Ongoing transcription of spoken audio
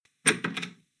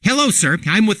Hello, sir.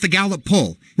 I'm with the Gallup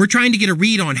poll. We're trying to get a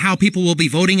read on how people will be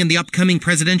voting in the upcoming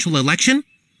presidential election.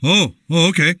 Oh,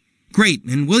 okay. Great.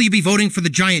 And will you be voting for the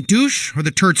giant douche or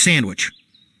the turd sandwich?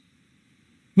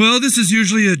 Well, this is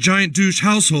usually a giant douche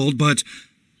household, but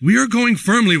we are going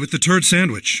firmly with the turd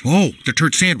sandwich. Oh, the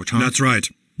turd sandwich, huh? That's right.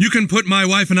 You can put my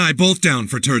wife and I both down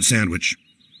for turd sandwich.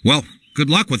 Well, good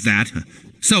luck with that.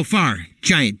 So far,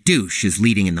 giant douche is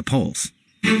leading in the polls.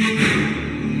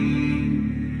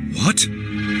 What?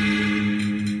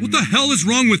 What the hell is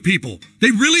wrong with people?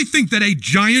 They really think that a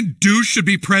giant douche should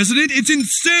be president? It's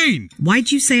insane!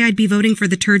 Why'd you say I'd be voting for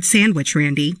the turd sandwich,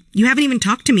 Randy? You haven't even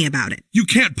talked to me about it. You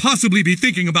can't possibly be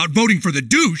thinking about voting for the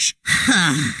douche!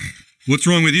 What's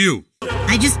wrong with you?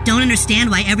 I just don't understand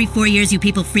why every 4 years you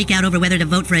people freak out over whether to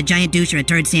vote for a giant douche or a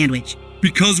turd sandwich.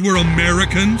 Because we're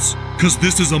Americans? Because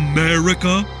this is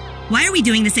America? Why are we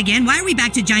doing this again? Why are we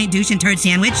back to giant douche and turd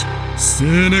sandwich?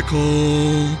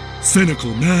 Cynical.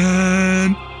 Cynical,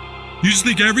 man. You just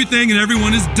think everything and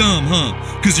everyone is dumb,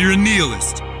 huh? Because you're a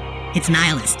nihilist. It's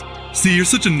nihilist. See, you're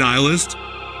such a nihilist.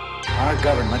 Our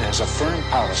government has a firm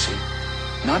policy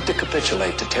not to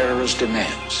capitulate to terrorist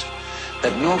demands,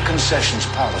 that no concessions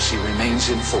policy remains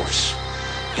in force.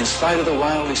 In spite of the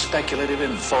wildly speculative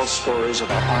and false stories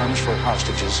about arms for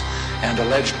hostages and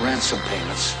alleged ransom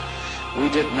payments, we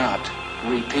did not,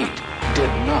 repeat,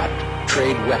 did not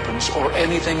trade weapons or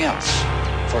anything else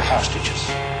for hostages.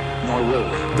 Nor will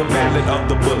we. The ballad of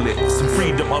the bullet, some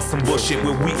freedom or some bullshit.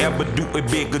 Will we ever do it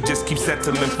big or just keep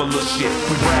settling for little shit?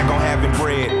 We brag on having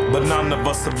bread, but none of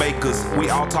us are bakers.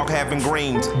 We all talk having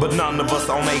greens, but none of us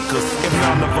own acres. If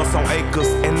none of us own acres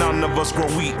and none of us grow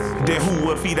wheat, then who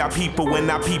will feed our people when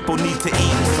our people need to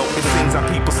eat? So it seems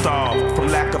our people starve from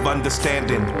lack of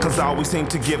understanding, cause all we seem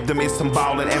to give them is some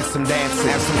ballin' and some dancing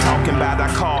and some talking about our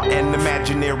car and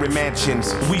imaginary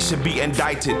mansions. We should be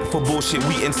indicted for bullshit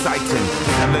we inciting,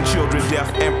 telling children deaf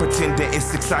and pretending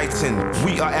it's exciting.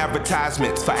 We are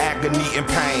advertisements for agony and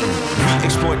pain. We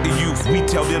exploit the youth, we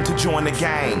tell them to join the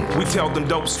gang. We tell them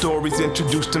dope stories,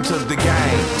 introduce them to the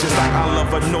game. Just like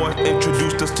Oliver North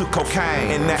introduced us to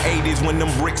cocaine in the 80s when them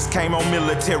bricks came on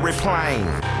military plane.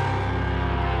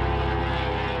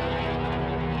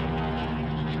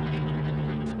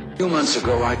 A few months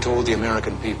ago, I told the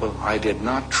American people I did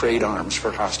not trade arms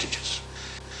for hostages.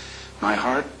 My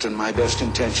heart and my best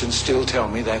intentions still tell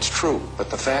me that's true, but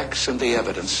the facts and the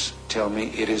evidence tell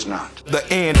me it is not. The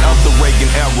end of the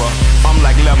Reagan era, I'm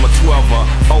like Lemma 12er,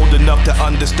 old enough to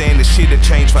understand the shit had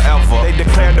changed forever. They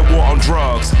declared the war on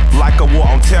drugs, like a war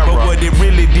on terror, but what it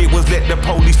really did was let the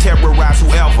police terrorize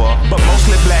whoever. But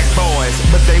mostly black boys,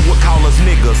 but they would call us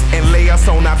niggas, and lay us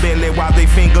on our belly while they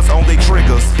fingers on their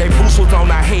triggers. They boots was on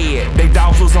our head, they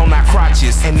dogs was on our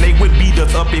crotches, and they would beat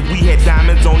us up if we had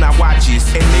diamonds on our watches.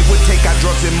 And they would take our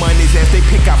drugs and monies as they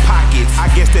pick our pockets. I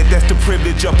guess that's the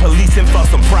privilege of policing for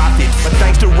some profit. But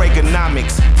thanks to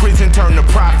Reaganomics, prison turned to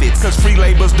profits, cause free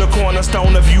labor's the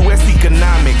cornerstone of U.S.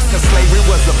 economics. Cause slavery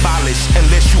was abolished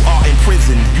unless you are in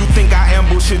prison. You think I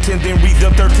ambush it and then read the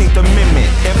 13th Amendment.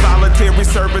 Involuntary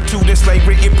servitude and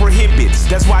slavery it prohibits.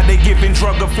 That's why they giving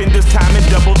drug offenders time in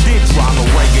double digits. Ronald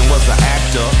Reagan was an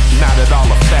actor, not at all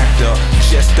a factor,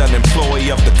 just an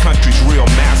employee of the country's real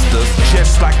masters.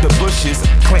 Just like the Bushes,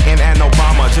 Clinton and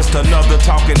Obama, just another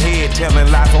talking head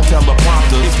telling lies on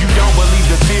teleprompters. If you don't believe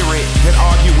the theory, then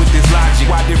argue with this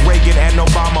logic. Why did Reagan and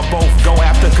Obama both go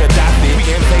after Gaddafi? We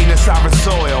invading sovereign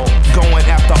soil, going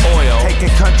after oil.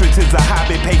 Taking countries is a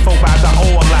hobby paid for by the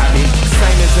oil lobby.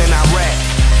 Same as in Iraq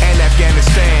and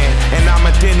Afghanistan. And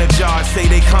Ahmadinejad say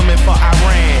they coming for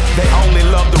Iran. They only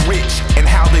love the rich and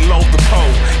how they load the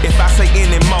poor. If I say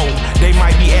any more, they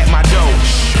might be at my door.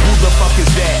 Who the fuck is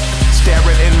that?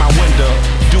 Staring in my window,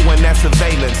 doing that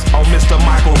surveillance on Mr.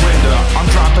 Michael Render. I'm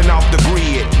dropping off the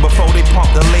grid before they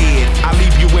pump the lead. I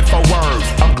leave you with 4 words,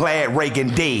 I'm glad Reagan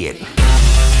dead.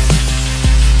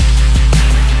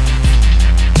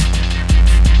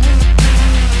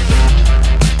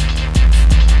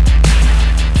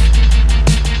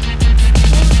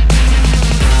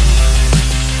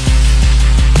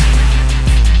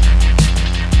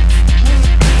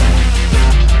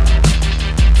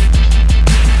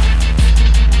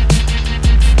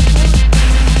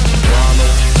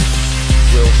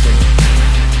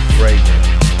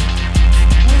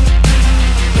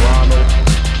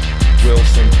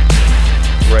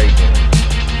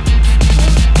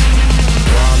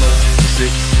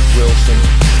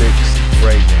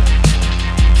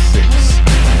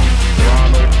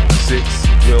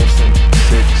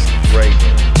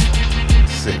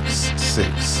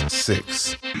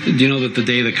 Do you know that the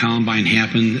day that Columbine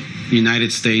happened, the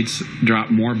United States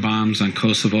dropped more bombs on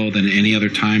Kosovo than any other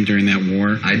time during that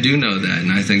war? I do know that,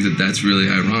 and I think that that's really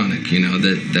ironic,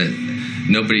 that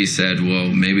nobody said, well,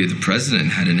 maybe the president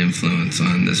had an influence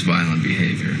on this violent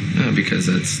behavior. No, because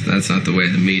that's not the way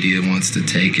the media wants to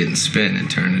take it and spin and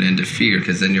turn it into fear,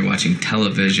 because then you're watching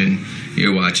television,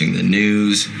 you're watching the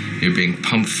news, you're being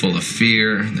pumped full of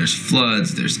fear. There's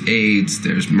floods, there's AIDS,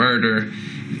 there's murder.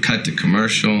 Cut to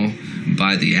commercial,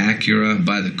 buy the Acura,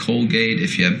 buy the Colgate.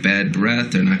 If you have bad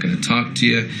breath, they're not going to talk to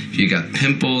you. If you got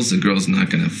pimples, the girl's not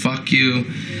going to fuck you.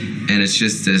 And it's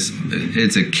just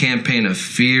it's a campaign of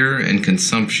fear and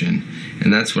consumption.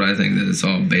 And that's what I think that it's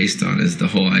all based on, is the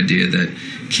whole idea that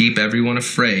keep everyone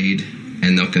afraid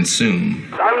and they'll consume.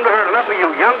 I've heard enough of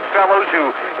you young fellows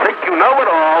who think you know it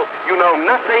all, you know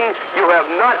nothing, you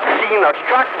have not seen a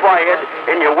shot fired,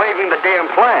 and you're waving the damn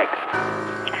flag.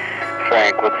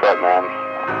 Frank, what's up, man?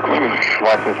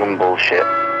 Watching some bullshit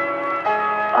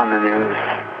on the news.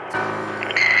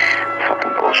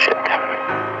 Fucking bullshit.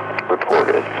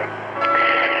 Reporters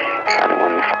trying to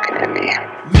win the fucking Emmy.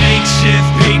 Makeshift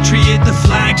Patriot, the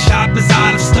flag shop is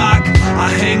out of stock. I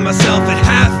hang myself at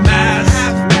half-mast.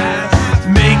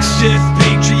 Makeshift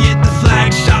Patriot, the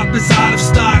flag shop is out of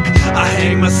stock. I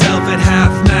hang myself at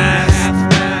half-mast.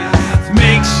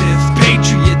 Makeshift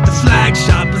Patriot, the flag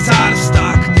shop is out of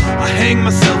stock. I hang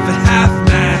myself at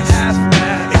half-mast.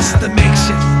 It's the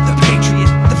makeshift, the Patriot,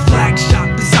 the flag shop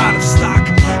is out of stock.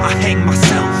 I hang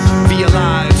myself. Via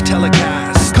live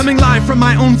telecast. Coming live from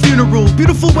my own funeral.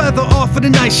 Beautiful weather offered a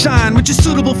nice shine, which is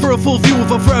suitable for a full view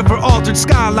of a forever altered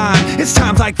skyline. It's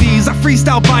times like these I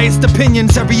freestyle biased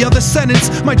opinions. Every other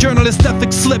sentence, my journalist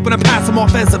ethics slip when I pass them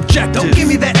off as objective. Don't give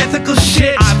me that ethical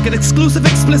shit. I've got exclusive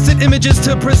explicit images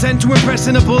to present to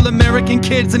impressionable American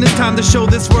kids, and it's time to show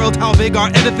this world how big our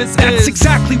edifice is. That's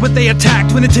exactly what they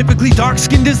attacked when a typically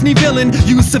dark-skinned Disney villain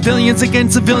used civilians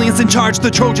against civilians and charged the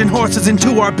Trojan horses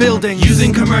into our buildings.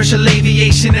 Using commercial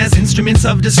aviation as instruments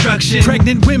of destruction.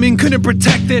 Pregnant women couldn't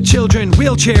protect their children.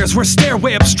 Wheelchairs were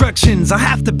stairway obstructions. I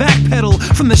have to backpedal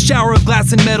from the shower of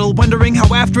glass and metal, wondering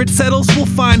how after it settles we'll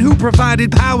find who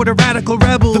provided power to radical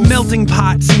rebels. The melting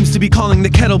pot seems to be calling the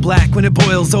kettle black when it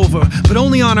boils over, but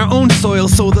only on our own soil,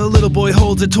 so the little boy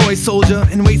holds a toy soldier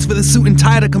and waits for the suit and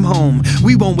tie to come home.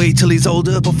 We won't wait till he's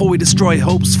older before we destroy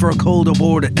hopes for a colder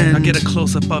war to end. I get a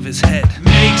close-up of his head.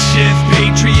 Makeshift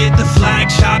Patriot, the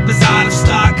flag shop is out of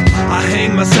stock. I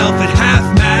hang myself at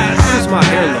half-mast. How's my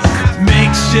hair look?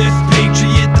 Makeshift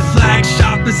Patriot, the flag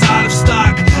shop is out of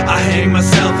stock. I hang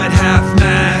myself at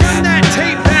half-mast. Run that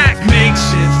tape back!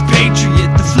 Makeshift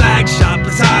Patriot, the flag shop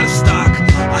is out of stock.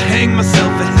 I hang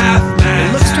myself at half-mast.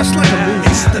 It looks just like a movie.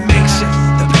 It's the makeshift,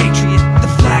 the Patriot,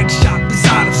 the flag shop is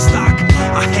out of stock.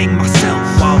 I hang myself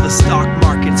while the stock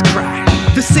markets crash.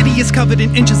 The city is covered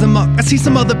in inches of muck. I see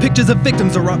some other pictures of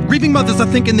victims are up. Grieving mothers are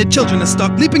thinking their children are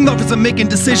stuck. Leaping lovers are making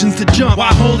decisions to jump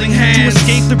while holding hands to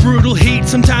escape the brutal heat,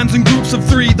 sometimes in groups of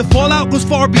three. The fallout goes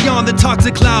far beyond the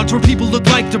toxic clouds where people look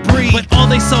like debris. But all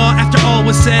they saw after all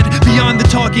was said, beyond the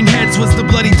talking heads, was the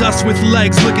bloody dust with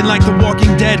legs looking like the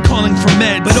walking dead calling for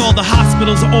meds. But all the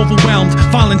hospitals are overwhelmed.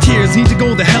 Volunteers need to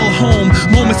go the hell home.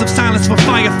 Moments of silence for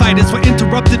firefighters were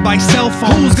interrupted by cell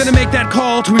phones. Who's gonna make that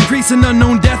call to increase an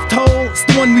unknown death toll? It's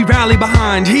the one we rally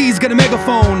behind. He's got a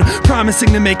megaphone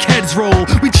promising to make heads roll.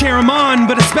 We cheer him on,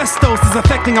 but asbestos is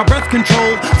affecting our breath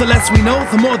control. The less we know,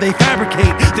 the more they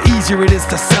fabricate, the easier it is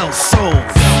to sell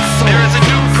souls. There is a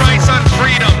new price on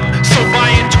freedom, so buy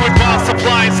into it while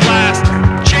supplies last.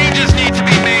 Changes need to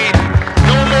be made.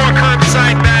 No more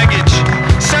curbside baggage.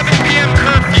 7 p.m.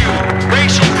 curfew.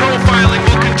 Racial profiling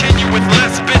will continue with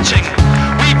less bitching.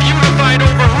 We've unified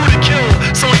over who to kill,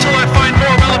 so until I find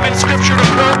more relevant scripture to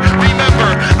quote, remember,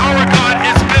 our God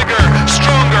is bigger,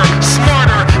 stronger,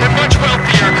 smarter, and much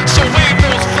wealthier. So wave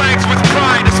those flags with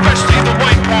pride, especially the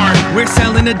white part. We're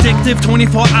selling addictive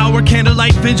 24-hour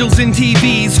candlelight vigils in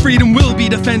TVs. Freedom will be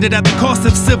defended at the cost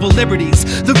of civil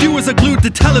liberties. The viewers are glued to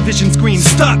television screens,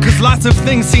 stuck, cause lots of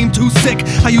things seem too sick.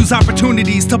 I use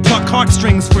opportunities to pluck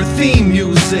heartstrings for theme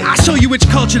music. I show you which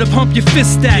culture to pump your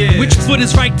fist at, which foot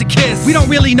is right to kiss. We don't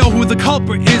really know who the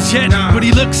culprit is yet, but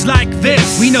he looks like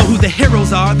this. We know who the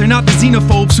heroes are, they're not the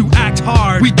xenophobes who act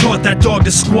hard. We taught that dog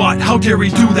to squat, how dare he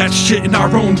do that shit in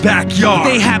our own backyard.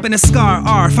 They happen to scar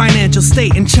our financial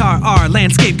state and char our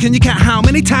landscape tape. Can you count how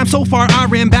many times so far I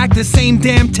ran back the same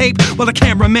damn tape? While the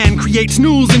cameraman creates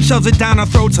news and shoves it down our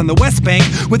throats on the West Bank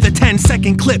with a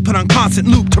 10-second clip put on constant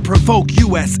loop to provoke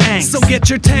U.S. angst. So get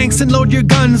your tanks and load your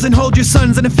guns and hold your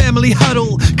sons in a family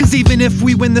huddle. Cause even if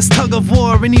we win this tug of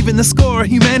war and even the score,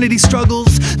 humanity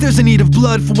struggles. There's a need of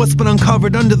blood for what's been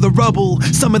uncovered under the rubble.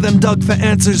 Some of them dug for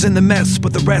answers in the mess,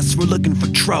 but the rest were looking for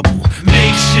trouble.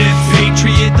 Makeshift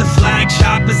patriot, the flag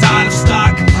shop is out of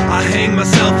stock. I hang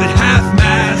myself at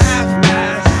half-mast.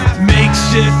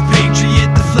 Makeshift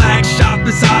patriot, the flag shop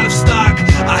is out of stock.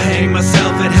 I hang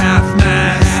myself at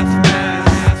half-mast.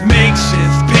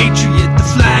 Makeshift patriot, the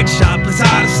flag shop is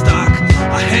out of stock.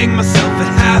 I hang myself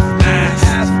at half-mast.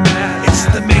 It's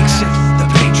the makeshift, the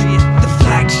patriot, the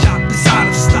flag shop is out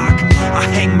of stock. I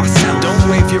hang myself. Don't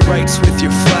wave your rights with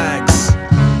your flags.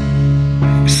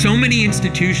 So many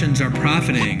institutions are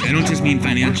profiting, I don't just mean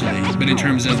financially, but in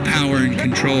terms of power and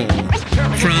control,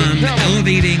 from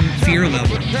elevating fear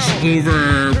levels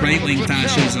over right-wing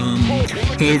fascism,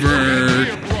 over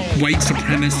white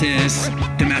supremacists,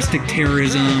 domestic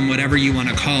terrorism, whatever you want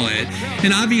to call it.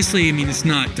 And obviously, I mean,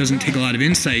 doesn't take a lot of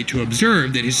insight to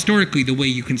observe that historically the way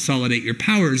you consolidate your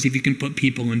power is if you can put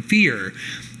people in fear.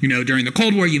 You know, during the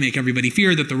Cold War, you make everybody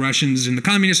fear that the Russians and the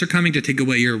communists are coming to take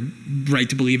away your right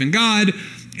to believe in God.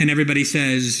 And everybody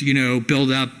says, you know, build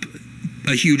up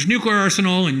a huge nuclear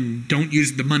arsenal and don't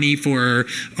use the money for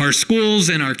our schools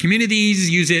and our communities.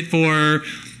 Use it for,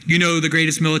 you know, the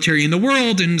greatest military in the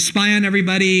world and spy on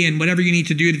everybody and whatever you need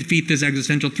to do to defeat this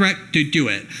existential threat, do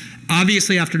it.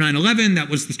 Obviously, after 9/11, that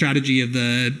was the strategy of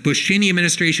the Bush-Cheney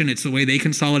administration. It's the way they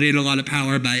consolidated a lot of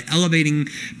power by elevating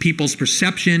people's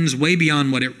perceptions way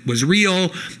beyond what it was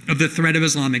real of the threat of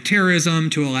Islamic terrorism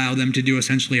to allow them to do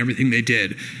essentially everything they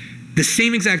did. The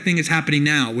same exact thing is happening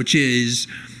now, which is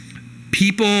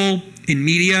people in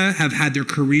media have had their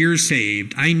careers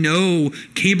saved. I know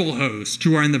cable hosts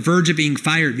who are on the verge of being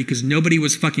fired because nobody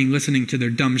was fucking listening to their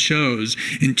dumb shows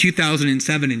in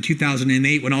 2007 and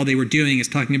 2008 when all they were doing is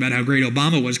talking about how great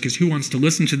Obama was, because who wants to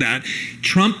listen to that?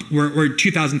 Trump, or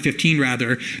 2015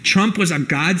 rather, Trump was a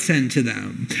godsend to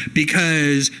them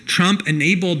because Trump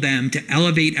enabled them to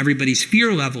elevate everybody's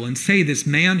fear level and say this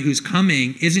man who's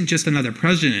coming isn't just another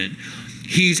president.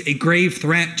 He's a grave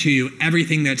threat to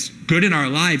everything that's good in our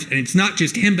lives. And it's not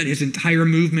just him, but his entire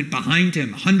movement behind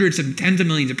him. Hundreds and tens of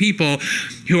millions of people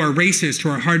who are racist, who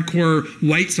are hardcore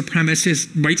white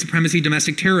supremacy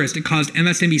domestic terrorists. It caused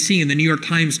MSNBC and the New York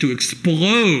Times to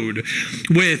explode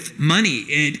with money.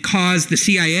 It caused the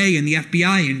CIA and the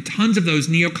FBI and tons of those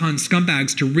neocon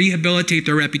scumbags to rehabilitate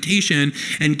their reputation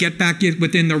and get back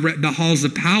within the halls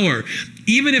of power.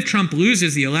 Even if Trump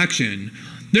loses the election,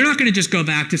 they're not going to just go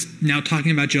back to now talking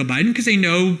about Joe Biden because they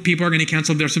know people are going to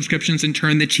cancel their subscriptions and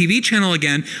turn the TV channel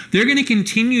again. They're going to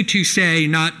continue to say,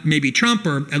 not maybe Trump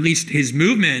or at least his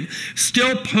movement,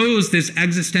 still pose this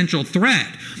existential threat.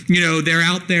 You know, they're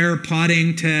out there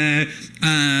plotting to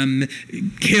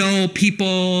kill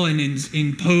people and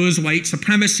impose white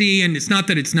supremacy. And it's not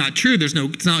that it's not true. It's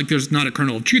not like there's not a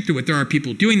kernel of truth to it. There are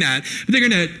people doing that. But they're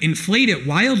going to inflate it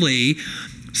wildly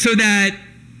so that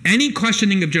any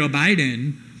questioning of Joe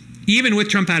Biden, even with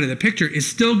Trump out of the picture, is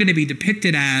still going to be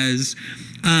depicted as,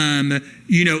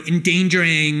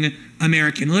 endangering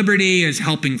American liberty, as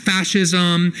helping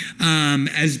fascism,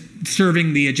 as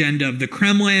serving the agenda of the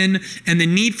Kremlin. And the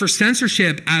need for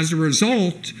censorship as a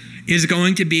result is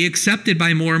going to be accepted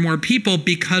by more and more people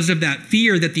because of that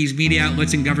fear that these media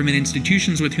outlets and government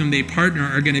institutions with whom they partner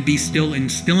are going to be still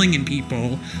instilling in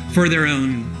people for their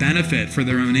own benefit, for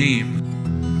their own aim.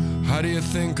 How do you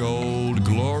think old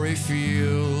glory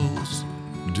feels,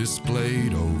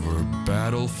 displayed over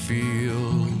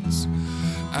battlefields,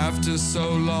 after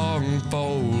so long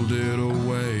folded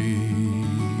away?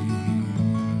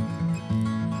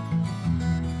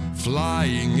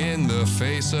 Flying in the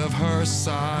face of her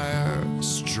sire,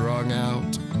 strung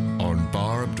out on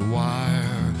barbed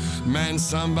wire. Man,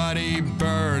 somebody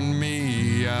burn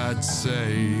me, I'd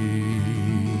say.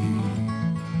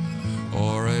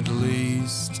 Or at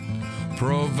least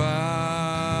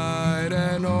provide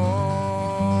an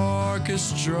orchestra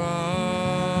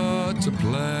to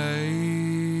play.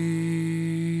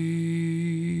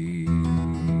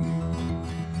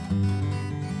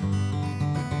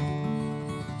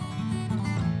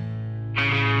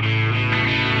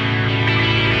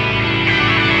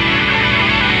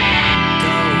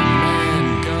 Go, man,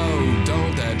 go,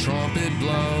 don't that trumpet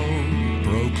blow,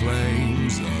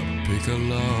 proclaims a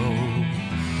piccolo.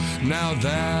 Now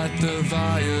that the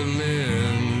violins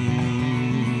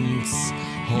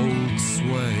hold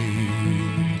sway,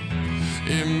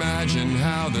 imagine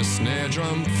how the snare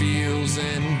drum feels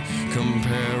in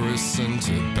comparison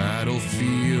to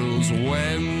battlefields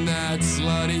when that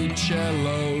slutty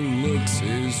cello looks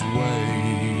his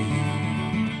way.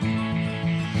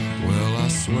 Well, I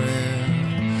swear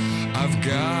I've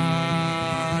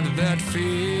got that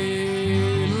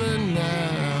feeling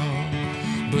now,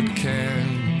 but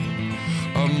can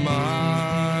a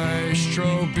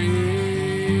maestro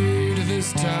beat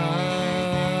this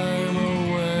time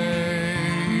away?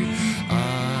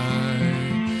 I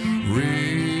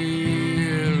really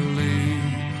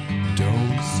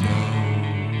don't know.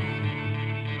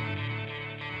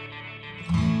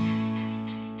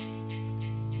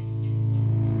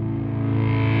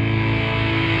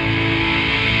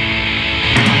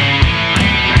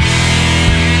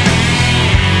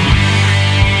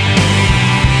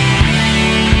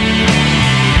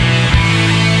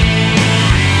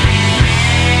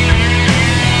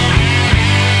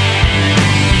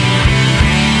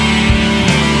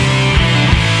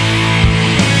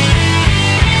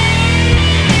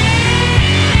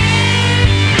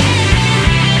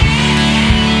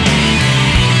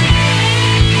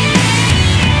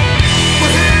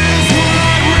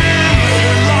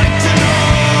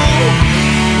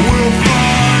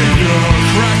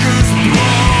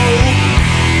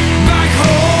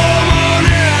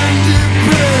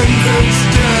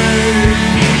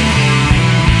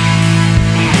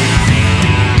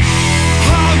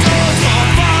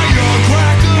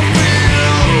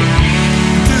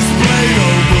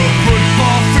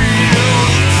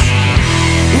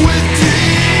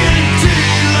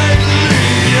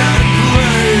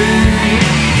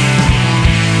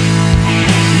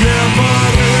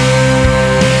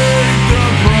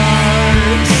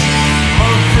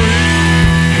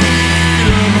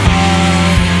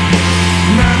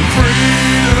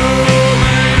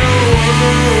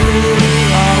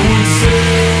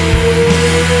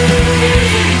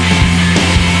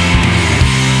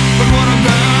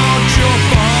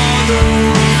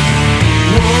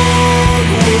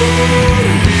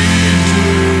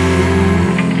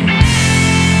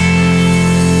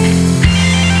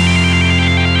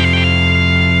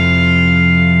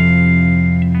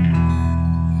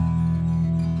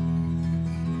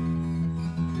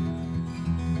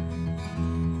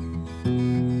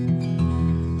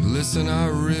 Listen, I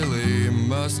really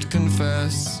must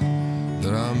confess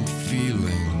that I'm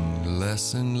feeling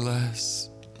less and less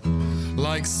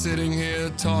like sitting here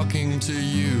talking to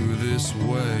you this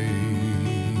way.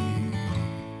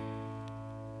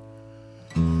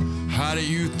 How do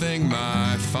you think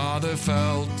my father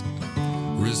felt,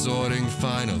 resorting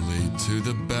finally to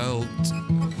the belt,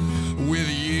 with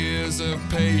years of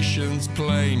patience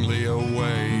plainly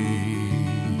away?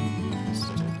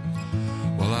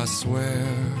 Well, I swear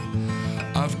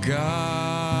I've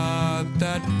got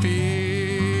that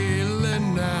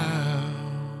feeling now.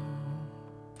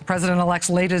 The President-elect's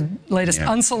latest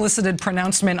unsolicited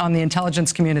pronouncement on the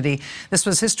intelligence community. This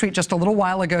was his tweet just a little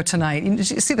while ago tonight. You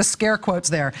see the scare quotes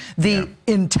there. The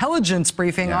intelligence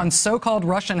briefing on so-called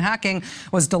Russian hacking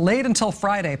was delayed until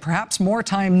Friday. Perhaps more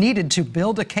time needed to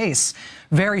build a case.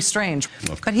 Very strange.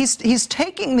 But he's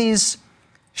taking these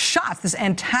shots, this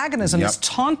antagonism, this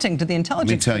taunting to the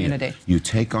intelligence community. Let me tell you, you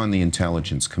take on the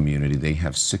intelligence community, they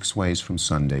have 6 ways from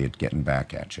Sunday at getting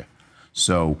back at you.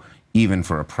 So even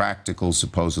for a practical,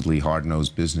 supposedly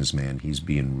hard-nosed businessman, he's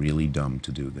being really dumb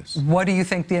to do this. What do you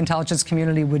think the intelligence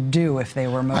community would do if they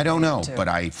were motivated? I don't know,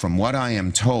 but from what I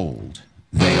am told,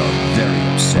 they are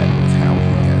very upset with how he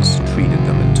has treated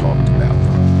them and talked about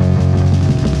them.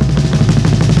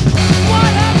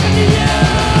 What happened to you?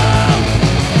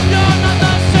 You're not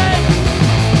the same.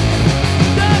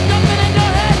 There's nothing in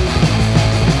your head.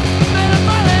 Made a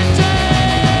violent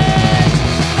change.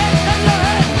 It's in your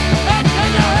head. It's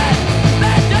in your head.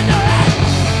 It's in your head.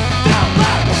 Don't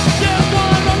let you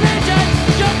want religion.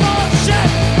 You're bullshit.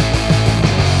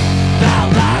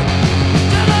 Don't let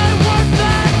till I work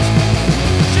that.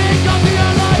 She comes to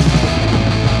your life.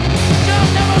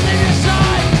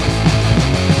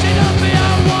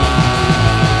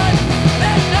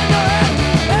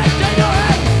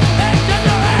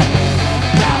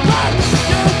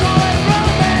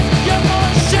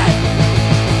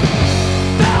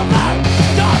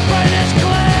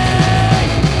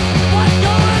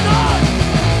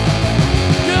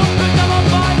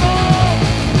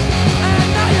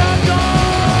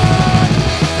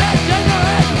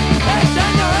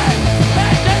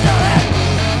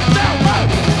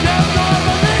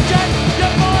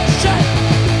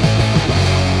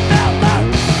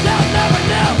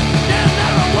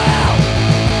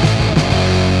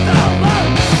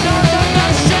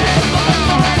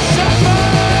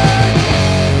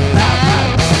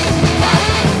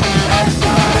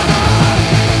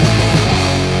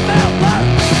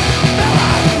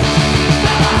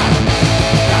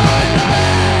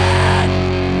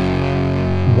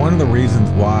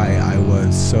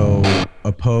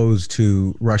 opposed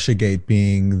to Russiagate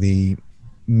being the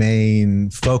main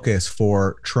focus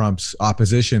for Trump's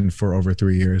opposition for over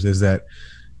 3 years is that,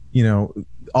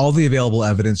 all the available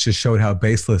evidence just showed how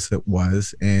baseless it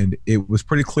was. And it was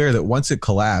pretty clear that once it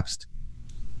collapsed,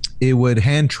 it would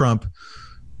hand Trump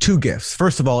two gifts.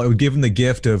 First of all, it would give him the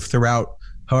gift of, throughout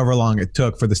however long it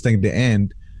took for this thing to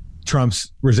end,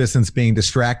 Trump's resistance being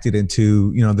distracted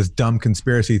into, this dumb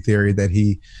conspiracy theory that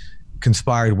he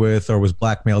conspired with or was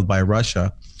blackmailed by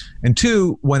Russia. And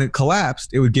two, when it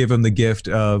collapsed, it would give him the gift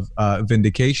of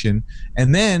vindication.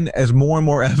 And then as more and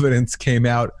more evidence came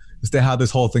out as to how this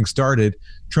whole thing started,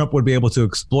 Trump would be able to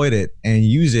exploit it and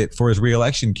use it for his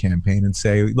reelection campaign and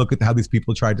say, look at how these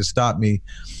people tried to stop me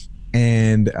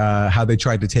and how they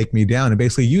tried to take me down, and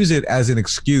basically use it as an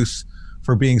excuse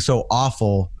for being so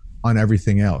awful on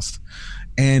everything else.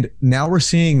 And now we're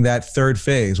seeing that third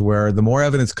phase where the more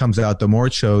evidence comes out, the more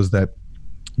it shows that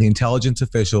the intelligence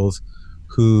officials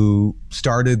who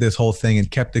started this whole thing and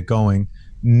kept it going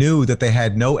knew that they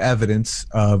had no evidence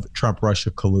of Trump-Russia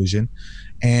collusion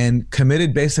and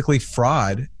committed basically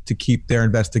fraud to keep their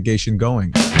investigation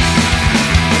going.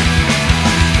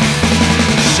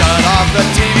 Shut off the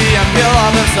TV and peel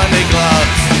off the Sunday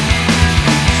gloves,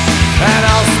 and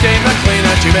I'll stain the clean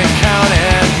that you've been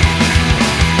counting.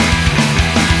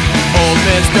 Old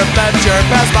Mr. Fletcher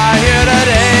passed by here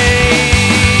today.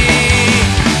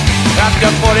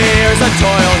 After 40 years of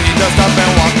toil, he just up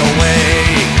and walked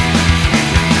away.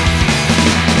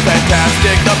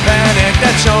 Fantastic, the panic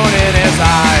that's shown in his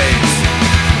eyes.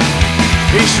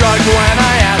 He shrugged when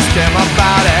I asked him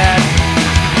about it.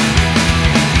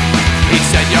 He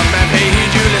said, young man, hey,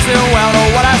 heed you, listen well to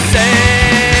what I say.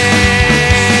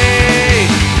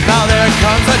 Now there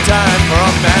comes a time for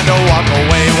a man to walk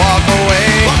away, walk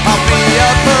away. I'll be a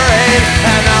parade,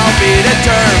 and I'll be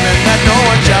determined that no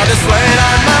one shall dissuade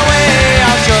on my way.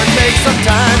 I'll sure take some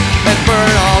time and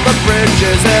burn all the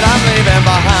bridges that I'm leaving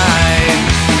behind.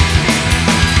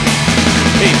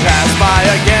 He passed by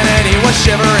again and he was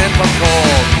shivering from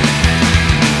cold.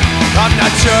 I'm not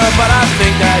sure, but I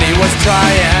think that he was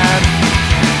trying.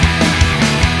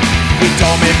 He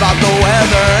told me about the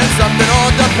weather and something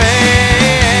old to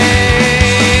pay.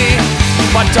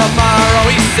 But tomorrow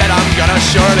he said I'm gonna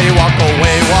surely walk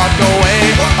away, walk away.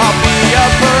 I'll be a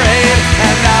parade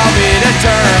and I'll be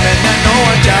determined that no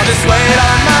one shall dissuade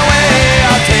on my way.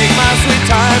 I'll take my sweet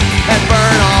time and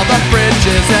burn all the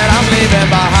bridges that I'm leaving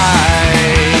behind.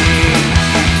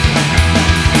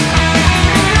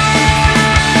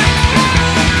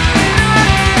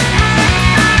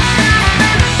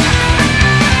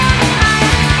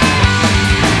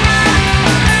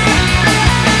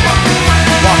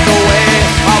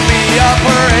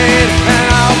 Parade, and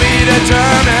I'll be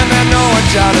determined that no one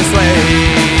shall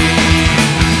dissuade.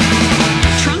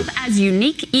 Trump as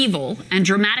unique evil and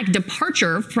dramatic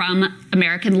departure from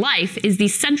American life is the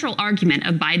central argument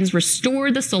of Biden's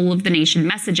restore the soul of the nation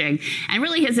messaging and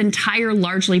really his entire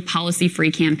largely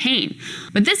policy-free campaign.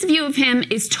 But this view of him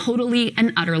is totally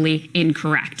and utterly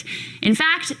incorrect. In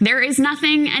fact, there is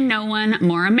nothing and no one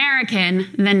more American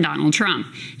than Donald Trump.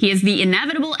 He is the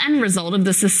inevitable end result of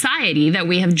the society that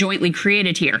we have jointly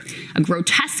created here, a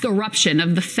grotesque eruption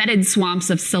of the fetid swamps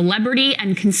of celebrity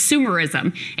and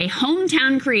consumerism, a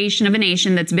hometown creation of a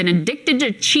nation that's been addicted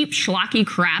to cheap, schlocky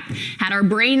crap, had our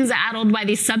brains addled by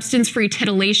the substance-free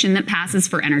titillation that passes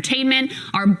for entertainment,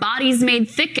 our bodies made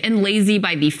thick and lazy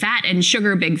by the fat and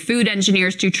sugar big food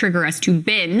engineers to trigger us to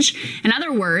binge. In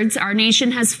other words, our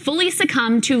nation has fully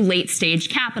succumbed to late-stage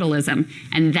capitalism,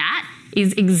 and that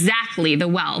is exactly the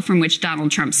well from which Donald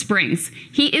Trump springs.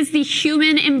 He is the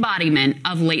human embodiment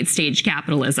of late-stage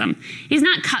capitalism. He's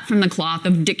not cut from the cloth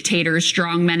of dictators,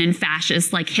 strongmen, and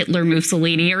fascists like Hitler,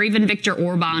 Mussolini, or even Viktor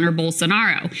Orban or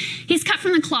Bolsonaro. He's cut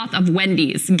from the cloth of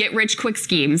Wendy's, get-rich-quick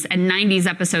schemes, and 90s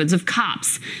episodes of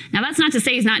Cops. Now, that's not to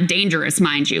say he's not dangerous,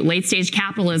 mind you. Late-stage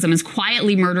capitalism is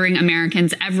quietly murdering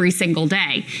Americans every single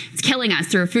day. It's killing us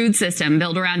through a food system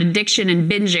built around addiction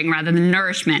and binging rather than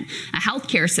nourishment, a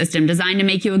healthcare system designed to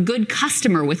make you a good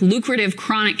customer with lucrative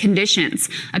chronic conditions,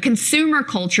 a consumer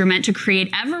culture meant to create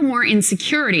ever more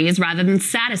insecurities rather than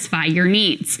satisfy your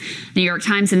needs. The New York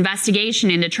Times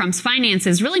investigation into Trump's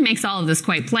finances really makes all of this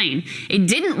quite plain. It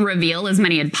didn't reveal, as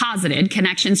many had posited,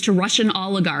 connections to Russian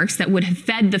oligarchs that would have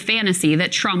fed the fantasy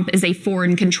that Trump is a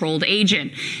foreign-controlled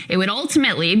agent. It would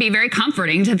ultimately be very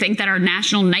comforting to think that our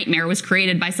national nightmare was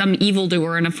created by some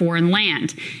evildoer in a foreign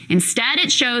land. Instead,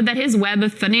 it showed that his web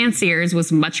of financiers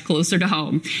was much closer closer to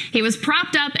home. He was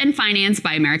propped up and financed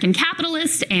by American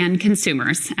capitalists and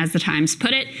consumers. As the Times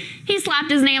put it, he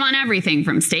slapped his name on everything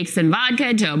from steaks and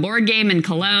vodka to a board game and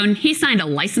cologne. He signed a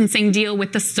licensing deal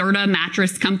with the Serta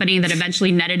mattress company that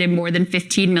eventually netted him more than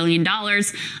 $15 million.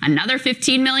 Another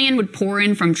 $15 million would pour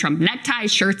in from Trump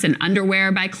neckties, shirts, and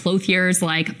underwear by clothiers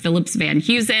like Phillips Van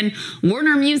Heusen.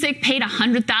 Warner Music paid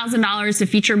 $100,000 to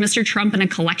feature Mr. Trump in a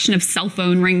collection of cell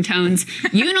phone ringtones.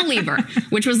 Unilever,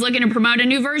 which was looking to promote a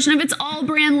new version of its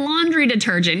all-brand laundry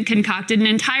detergent, concocted an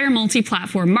entire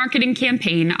multi-platform marketing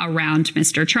campaign around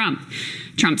Mr. Trump.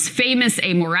 Trump's famous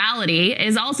amorality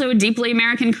is also a deeply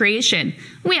American creation.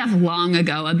 We have long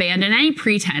ago abandoned any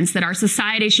pretense that our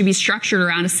society should be structured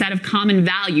around a set of common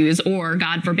values or,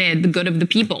 God forbid, the good of the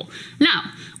people. No,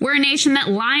 we're a nation that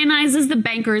lionizes the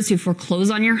bankers who foreclose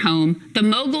on your home, the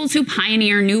moguls who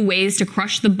pioneer new ways to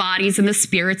crush the bodies and the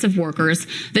spirits of workers,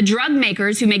 the drug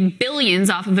makers who make billions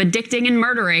off of addicting and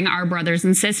murdering our brothers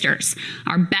and sisters.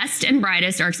 Our best and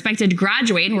brightest are expected to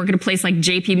graduate and work at a place like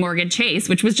JP Morgan Chase,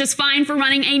 which was just fine for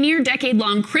running a near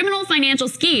decade-long criminal financial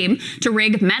scheme to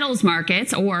rig metals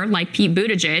markets, or, like Pete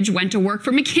Buttigieg, went to work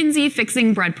for McKinsey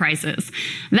fixing bread prices.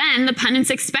 Then the pundits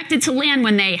expected to land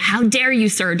when they, "How dare you,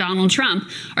 sir, Donald Trump,"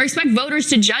 or expect voters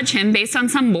to judge him based on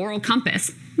some moral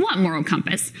compass. What moral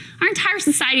compass? Our entire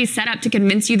society is set up to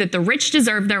convince you that the rich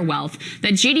deserve their wealth,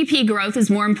 that GDP growth is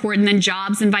more important than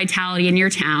jobs and vitality in your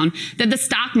town, that the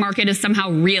stock market is somehow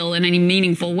real in any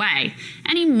meaningful way.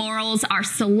 Any morals are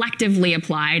selectively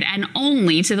applied and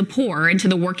only to the poor and to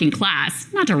the working class,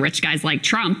 not to rich guys like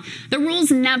Trump. The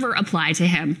rules never apply to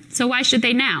him, so why should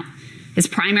they now? His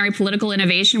primary political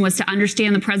innovation was to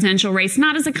understand the presidential race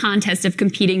not as a contest of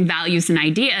competing values and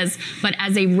ideas, but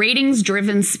as a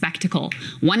ratings-driven spectacle,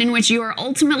 one in which you are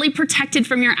ultimately protected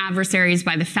from your adversaries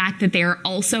by the fact that they are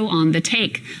also on the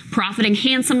take, profiting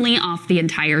handsomely off the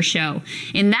entire show.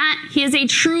 In that, he is a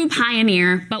true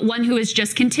pioneer, but one who is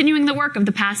just continuing the work of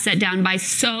the past set down by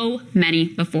so many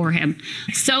before him.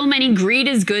 So many greed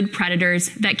is good predators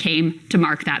that came to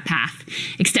mark that path,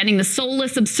 extending the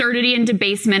soulless absurdity and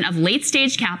debasement of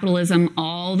late-stage capitalism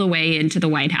all the way into the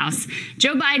White House.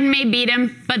 Joe Biden may beat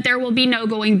him, but there will be no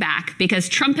going back because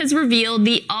Trump has revealed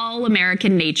the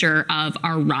all-American nature of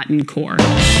our rotten core.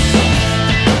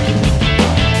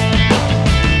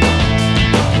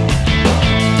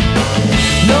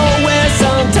 Nowhere's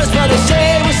untouched by the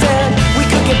shade we send. We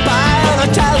could get by on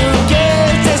our childhood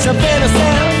games, taste of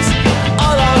innocence.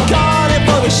 All I'm calling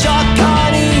for is shock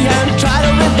honey and try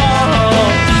to revolve.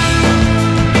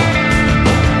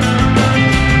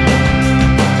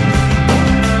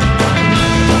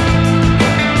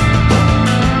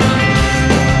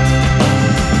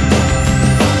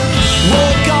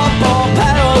 Woke up all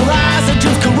paralyzed and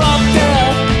just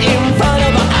corrupted in front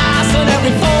of our eyes on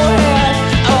every forehead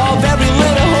of every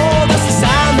little hole. That's the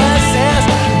sign that says,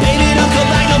 baby, don't come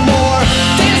back no more.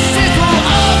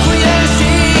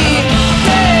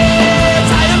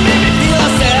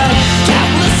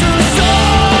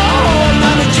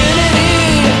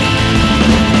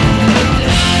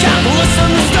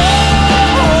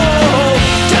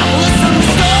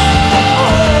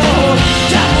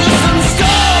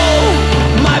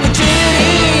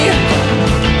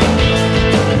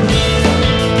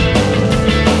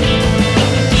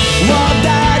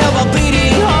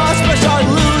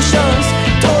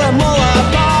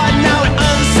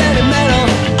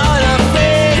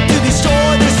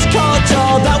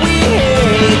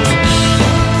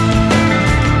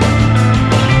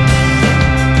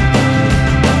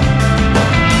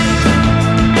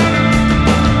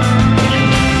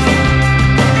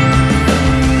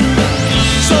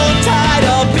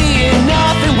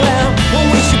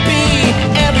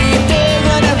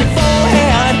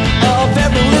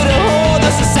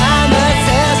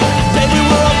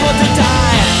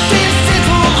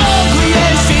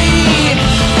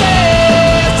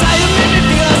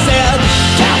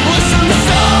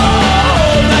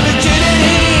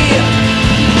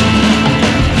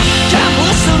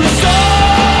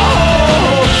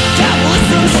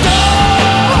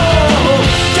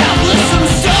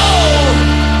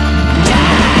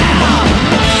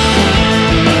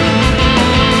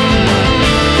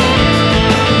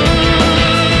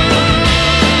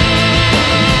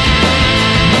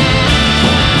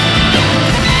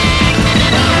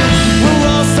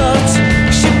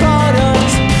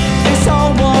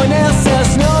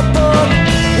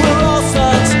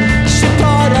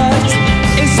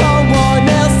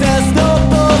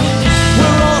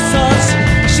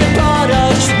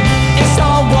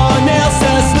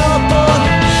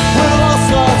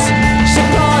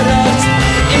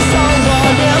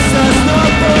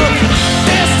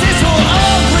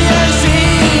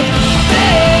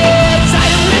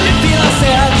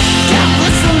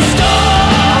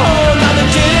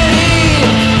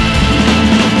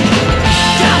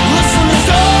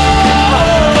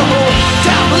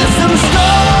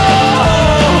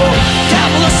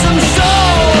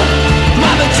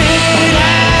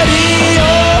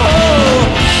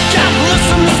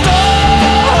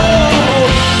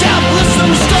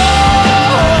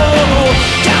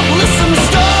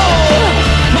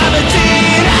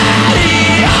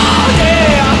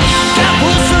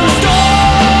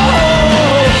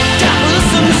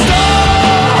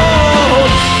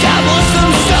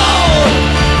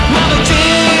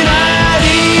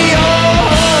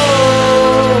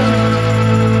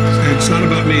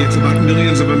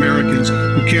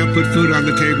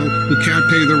 who can't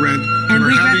pay the rent, and who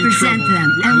we are having represent trouble,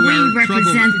 them, and who we are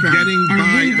represent trouble them, getting and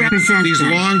by we represent these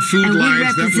them, long food and we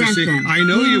lines that we're represent seeing. them. I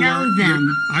know we you know are.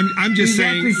 them. I'm just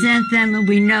saying. We represent them, and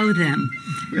we know them.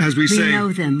 As we say,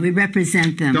 know them. We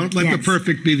represent them. Don't let the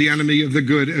perfect be the enemy of the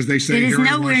good, as they say It is here in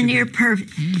nowhere Washington. near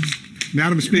perfect.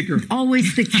 Madam Speaker.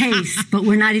 Always the case, but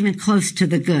we're not even close to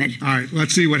the good. All right,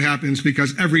 let's see what happens,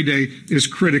 because every day is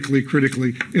critically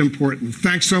important.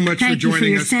 Thanks so much for Thank you joining for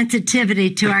your us. sensitivity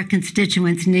to our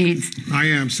constituents' needs. I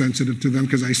am sensitive to them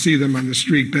because I see them on the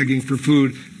street begging for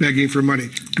food, begging for money.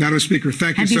 Madam Speaker,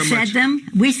 thank you so much. Have you fed them?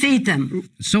 We feed them.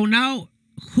 So now,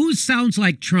 who sounds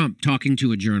like Trump talking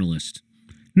to a journalist?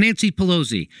 Nancy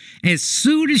Pelosi. As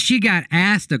soon as she got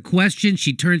asked a question,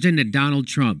 she turns into Donald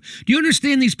Trump. Do you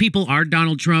understand these people are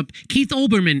Donald Trump? Keith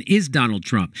Olbermann is Donald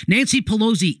Trump. Nancy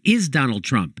Pelosi is Donald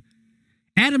Trump.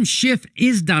 Adam Schiff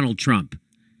is Donald Trump.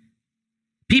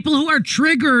 People who are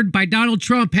triggered by Donald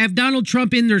Trump have Donald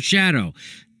Trump in their shadow.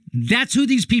 That's who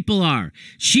these people are.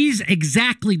 She's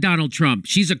exactly Donald Trump.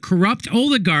 She's a corrupt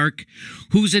oligarch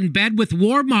who's in bed with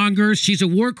warmongers. She's a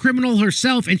war criminal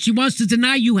herself, and she wants to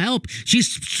deny you help. She's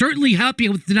certainly happy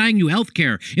with denying you health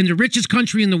care in the richest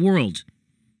country in the world.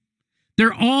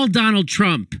 They're all Donald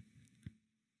Trump.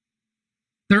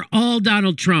 They're all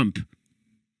Donald Trump.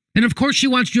 And of course she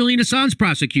wants Julian Assange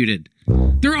prosecuted.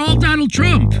 They're all Donald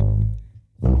Trump.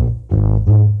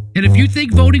 And if you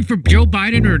think voting for Joe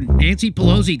Biden or Nancy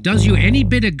Pelosi does you any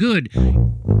bit of good,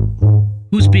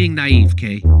 who's being naive,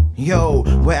 Kay? Yo,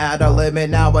 we're at our limit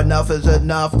now, enough is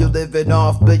enough. You living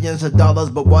off billions of dollars,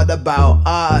 but what about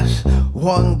us?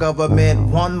 One government,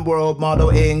 one world model,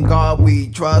 in God we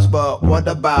trust, but what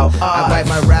about us? I write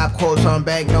my rap quotes on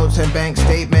banknotes and bank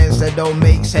statements that don't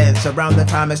make sense. Around the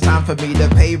time it's time for me to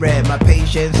pay rent, my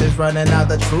patience is running out,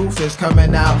 the truth is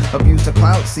coming out. Abuse of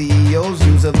clout, CEOs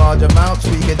using large amounts.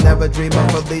 We could never dream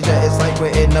of for leisure. It's like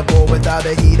we're in a bowl without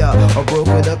a heater, or broke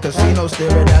at a casino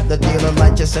staring at the dealer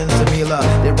like your Sensimila.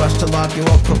 They rush to lock you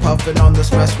up for puffing on the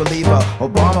stress reliever.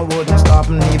 Obama wouldn't stop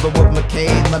him either with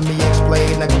McCain. Let me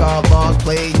explain that God laws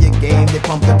play your game. They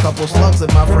pumped a couple slugs in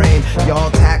my frame.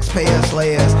 Y'all taxpayer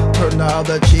slayers, turn the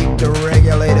other cheek to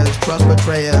regulators, trust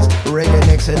betrayers, Reagan,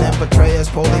 Nixon, and betrayers,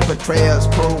 polit betrayers,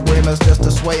 programmers just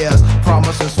to sway us,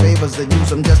 promises favors and use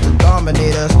them just to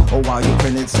dominate us. Oh, while you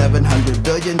printed 700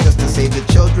 billion just to save the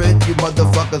children, you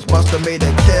motherfuckers must have made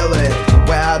a killing.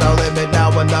 We're at our limit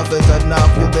now, enough is enough.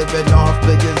 You living off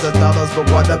billions of dollars, but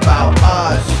what about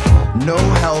us? No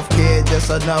health care, just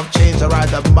enough change to ride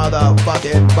the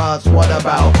motherfucking bus. What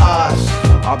about us?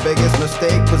 Our biggest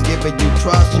mistake was giving you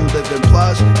trust. You live in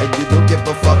plush, and you don't give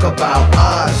a fuck about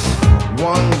us.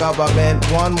 One government,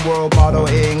 one world model,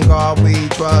 in God we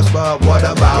trust, but what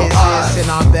about us? It's in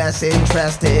our best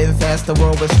interest to infest the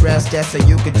world with stress, just so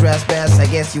you could dress best. I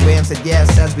guess you answered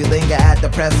yes, as we linger at the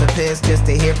precipice, just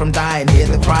to hear from dying, hear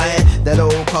the crying. That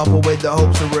old couple with the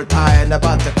hopes of retiring,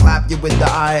 about to clap you with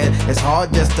the iron. It's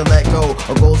hard just to let go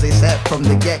of goals they set from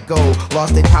the get-go.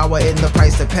 Lost their power in the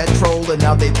price of petrol, and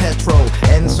now they petrol.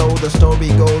 And so the story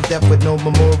goes, death with no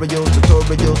memorials.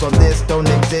 Tutorials on this don't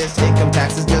exist. Income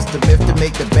tax is just a myth to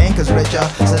make the bankers richer,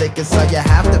 so they can sell you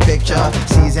half the picture.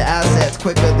 Seize your assets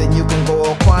quicker than you can go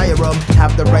acquire them.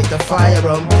 Have the right to fire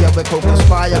them. Yeah, we're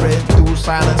co-conspiring through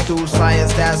silence, through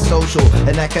science. That's social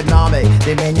and economic.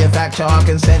 They manufacture our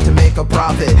consent to make a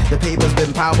profit. The paper's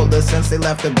been powerless since they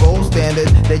left the gold standard.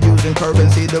 They're using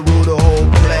currency to rule the whole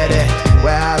planet.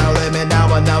 We're at our limit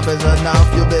now, enough is enough.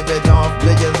 You living off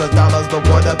billions of dollars, but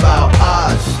what about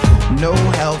us? No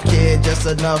health care, just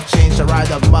enough change to ride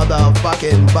the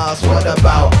motherfucking bus. What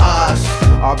about us?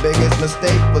 Our biggest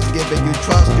mistake was giving you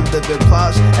trust. You live in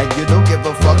plush, and you don't give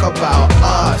a fuck about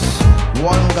us.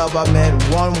 One government,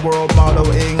 one world model,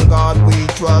 in God we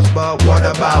trust, but what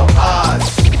about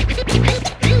us?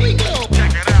 Here we go.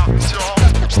 Check it out, y'all.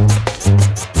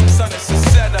 Son, it's a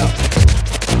setup.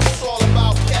 It's all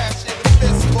about cash in the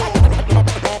fiscal.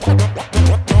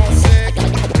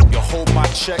 You hold my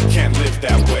check, can't live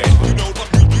that way. You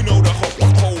know the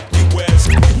whole US.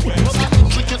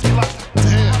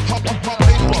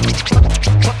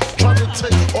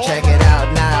 Check it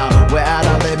out now, we're at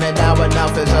our limit now,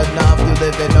 enough is enough. You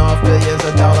living off billions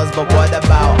of dollars, but what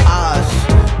about us?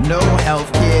 No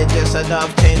health care, just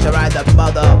enough change to ride the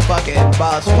motherfucking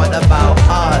bus. What about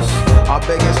us? Our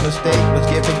biggest mistake was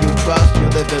giving you trust. You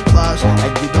live in plush,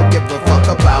 and you don't give a fuck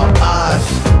about us.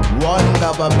 One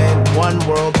government, one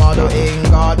world model, in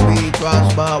God we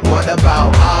trust, but what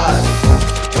about us?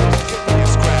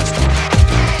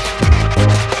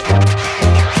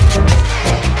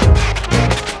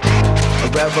 A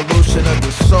revolution of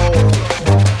the soul,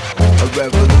 a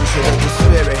revolution of the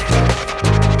spirit,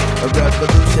 a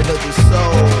revolution of the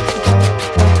soul.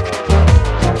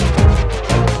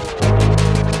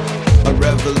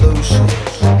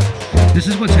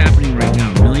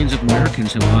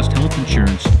 Americans have lost health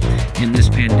insurance in this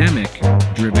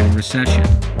pandemic-driven recession.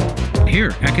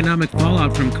 Here, economic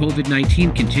fallout from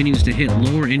COVID-19 continues to hit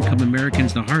lower-income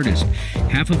Americans the hardest.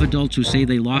 Half of adults who say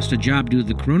they lost a job due to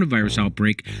the coronavirus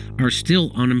outbreak are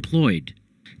still unemployed.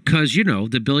 Because,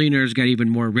 the billionaires got even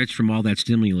more rich from all that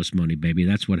stimulus money, baby.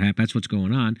 That's what happened. That's what's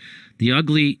going on. The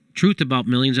ugly truth about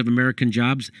millions of American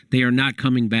jobs, they are not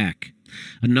coming back.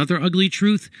 Another ugly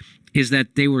truth is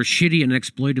that they were shitty and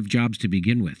exploitive jobs to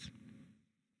begin with.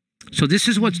 So this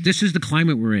is the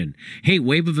climate we're in. Hey,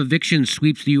 wave of evictions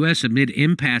sweeps the U.S. amid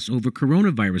impasse over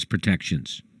coronavirus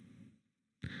protections.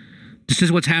 This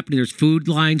is what's happening. There's food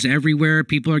lines everywhere.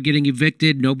 People are getting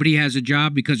evicted. Nobody has a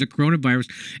job because of coronavirus,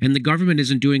 and the government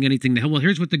isn't doing anything to help. Well,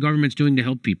 here's what the government's doing to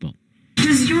help people.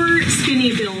 Does your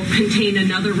skinny bill contain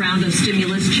another round of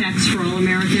stimulus checks for all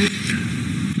Americans?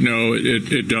 No,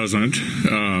 it doesn't.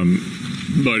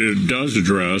 But it does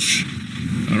address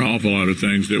an awful lot of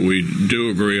things that we do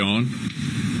agree on.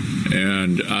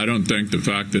 And I don't think the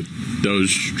fact that those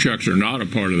checks are not a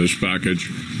part of this package,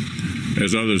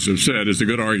 as others have said, is a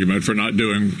good argument for not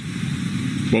doing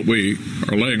what we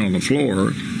are laying on the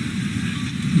floor,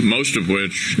 most of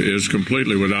which is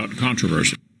completely without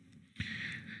controversy.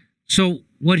 So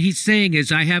what he's saying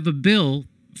is, I have a bill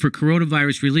for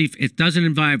coronavirus relief. It doesn't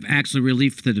involve actual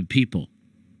relief to the people.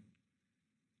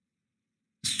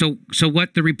 So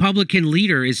what the Republican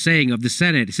leader is saying of the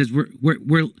Senate says we're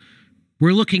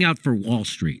looking out for Wall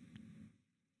Street.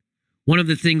 One of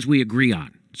the things we agree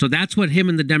on. So that's what him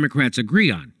and the Democrats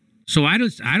agree on. So I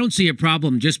don't see a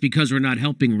problem just because we're not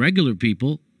helping regular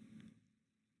people.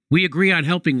 We agree on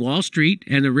helping Wall Street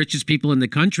and the richest people in the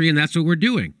country, and that's what we're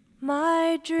doing.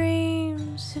 My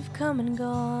dreams have come and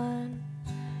gone.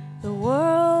 The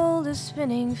world is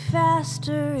spinning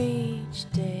faster each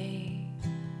day.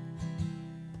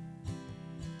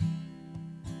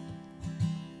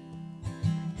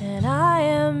 And I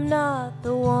am not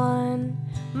the one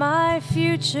my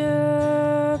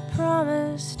future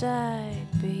promised I'd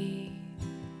be.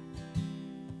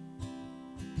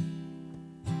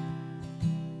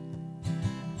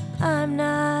 I'm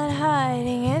not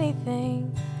hiding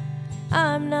anything.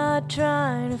 I'm not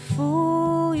trying to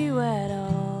fool you at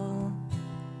all.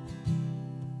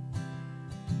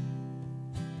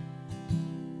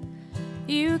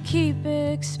 You keep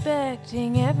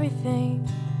expecting everything.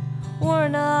 We're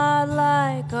not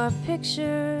like our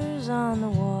pictures on the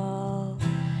wall.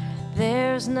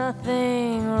 There's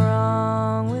nothing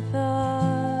wrong with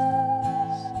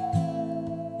us.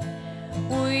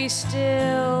 We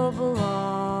still belong.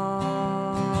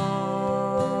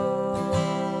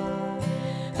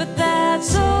 But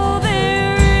that's all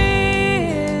there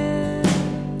is.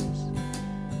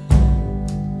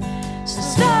 So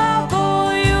stop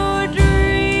all your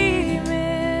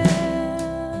dreaming.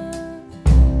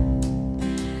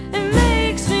 It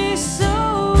makes me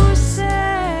so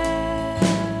sad.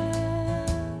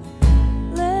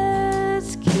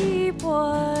 Let's keep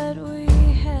what we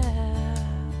have.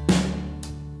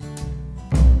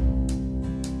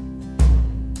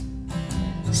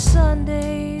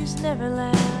 Sundays never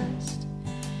last.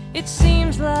 It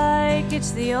seems like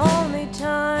it's the only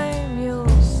time you'll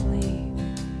sleep.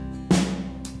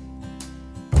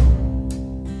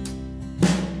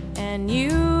 And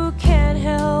you can't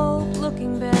help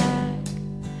looking back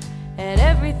at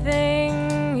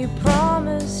everything you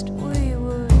promised we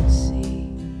would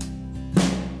see.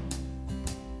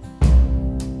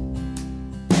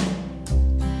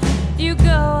 You go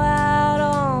out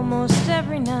almost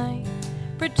every night,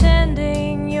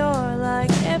 pretending you're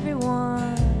like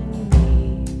everyone you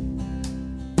meet.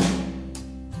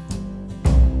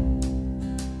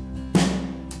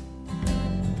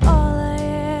 All I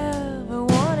ever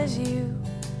want is you.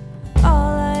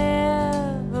 All I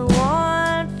ever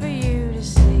want for you to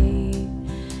see.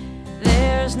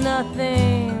 There's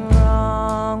nothing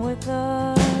wrong with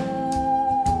us.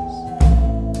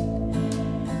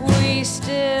 We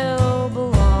still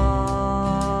belong.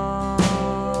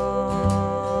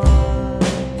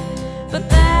 But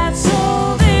that's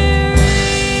all there is.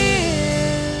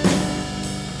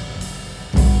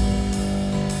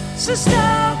 So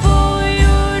stop all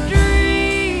your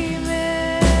dreaming.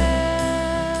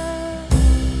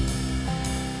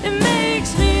 It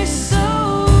makes me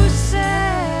so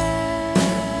sad.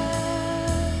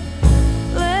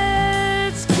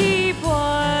 Let's keep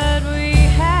what we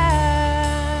have.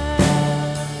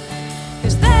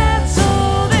 'Cause that's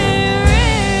all there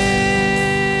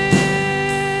is.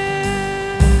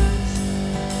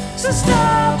 So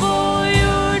stop all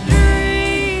your dreaming.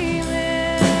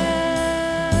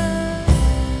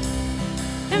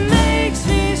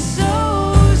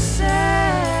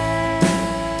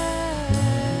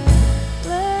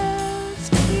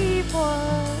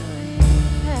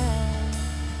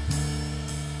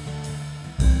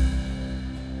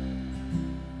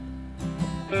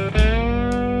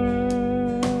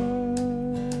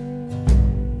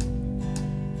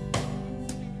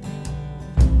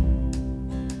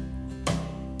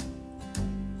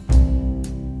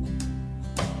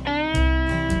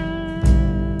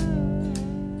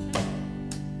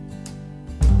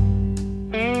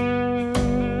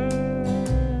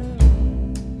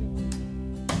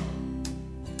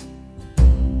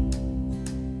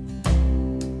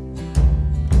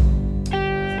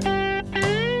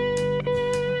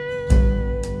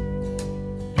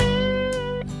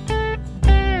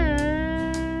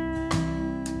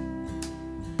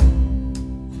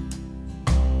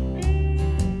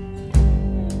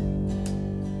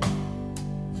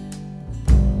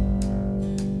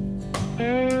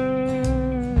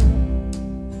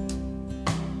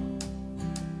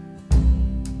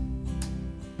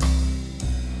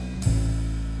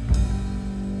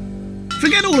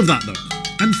 Forget all of that, though,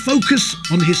 and focus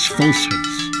on his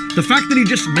falsehoods. The fact that he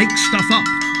just makes stuff up,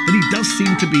 that he does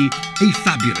seem to be a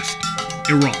fabulist.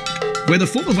 Iraq, where the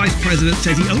former vice president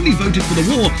says he only voted for the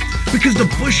war because the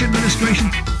Bush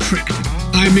administration tricked him.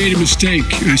 I made a mistake.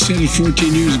 I said it 14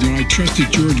 years ago. I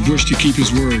trusted George Bush to keep his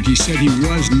word. He said he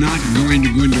was not going to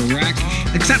go into Iraq.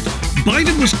 Except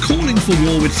Biden was calling for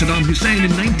war with Saddam Hussein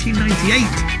in 1998.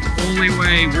 Only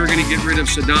way we're going to get rid of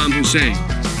Saddam Hussein.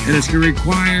 And it's going to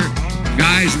require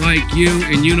guys like you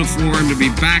in uniform to be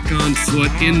back on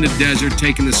foot in the desert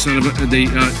taking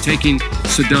taking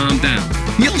Saddam down.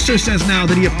 He also says now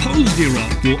that he opposed the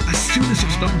Iraq war as soon as it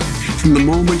started. From the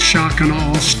moment shock and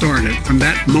awe started, from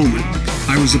that moment,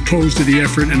 I was opposed to the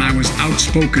effort and I was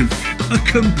outspoken. A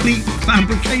complete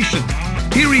fabrication.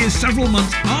 Here he is several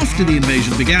months after the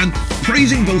invasion began,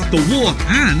 praising both the war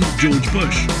and George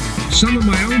Bush. Some of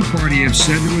my own party have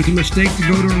said it was a mistake to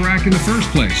go to Iraq in the first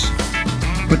place.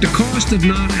 But the cost of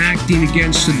not acting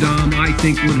against Saddam, I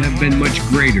think, would have been much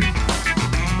greater.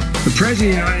 The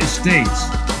President of the United States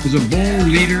is a bold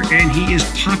leader and he is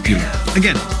popular.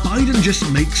 Again, Biden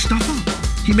just makes stuff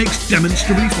up. He makes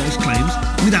demonstrably false claims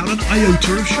without an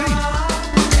iota of shame.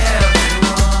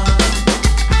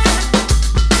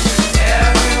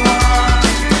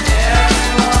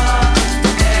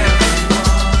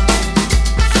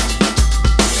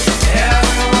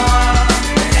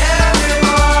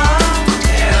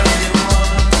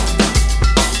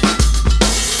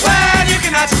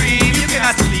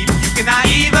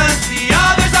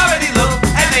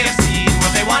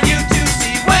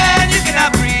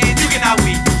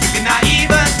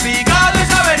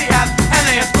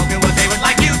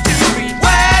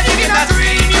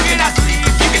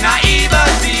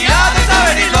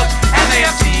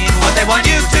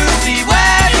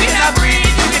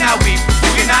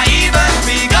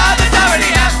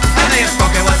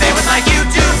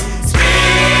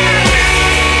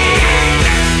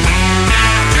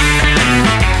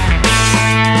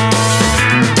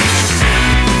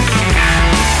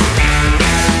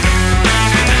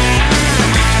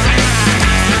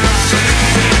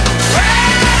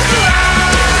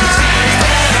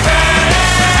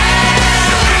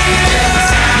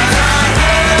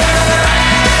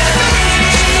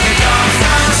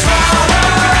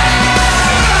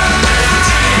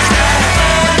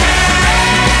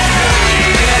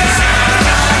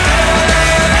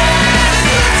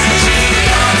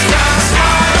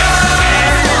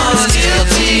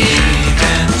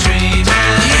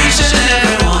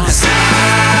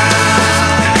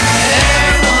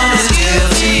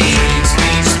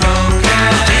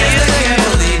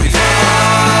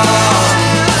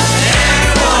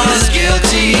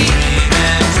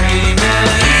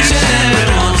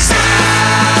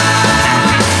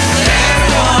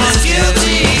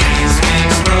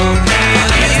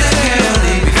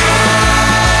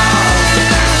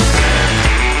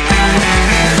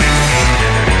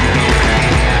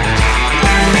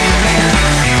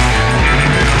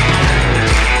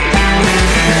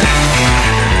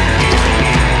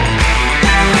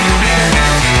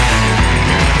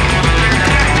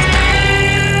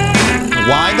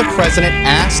 President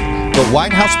asked the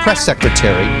White House press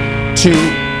secretary to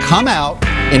come out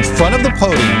in front of the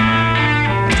podium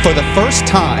for the first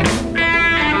time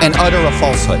and utter a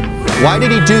falsehood. Why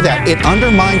did he do that? It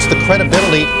undermines the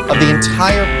credibility of the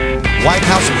entire White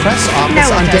House press office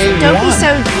on day one.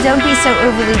 Don't be so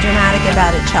overly dramatic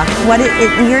about it, Chuck.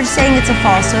 You're saying it's a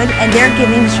falsehood, and they're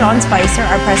giving Sean Spicer,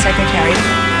 our press secretary,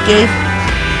 gave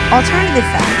alternative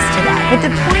facts to that. But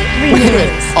the point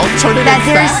remains that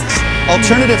there's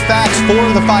alternative facts, 4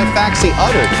 of the 5 facts he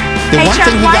uttered. The one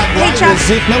thing he got right was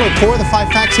Zeke Miller. 4 of the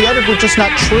 5 facts he uttered were just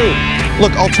not true.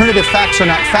 Look, alternative facts are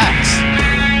not facts.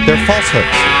 They're falsehoods.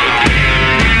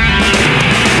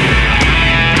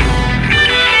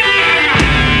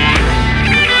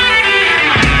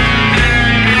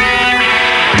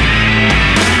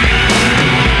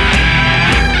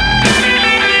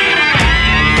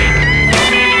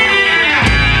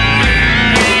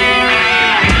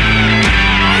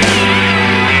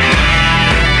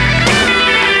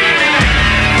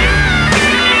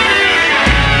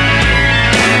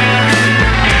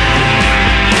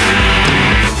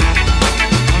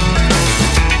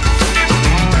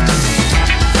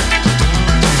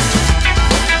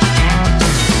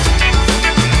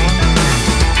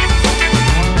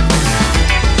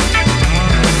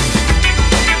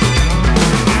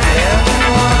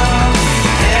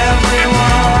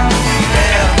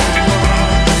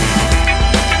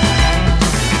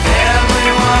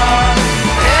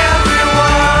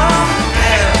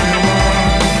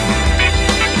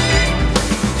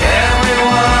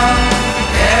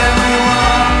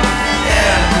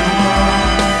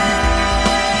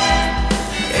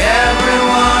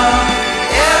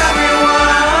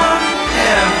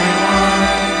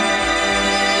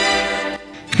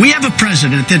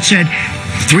 president that said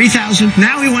 3,000.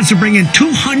 Now he wants to bring in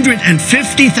 250,000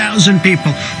 people.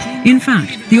 In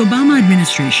fact, the Obama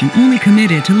administration only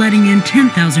committed to letting in 10,000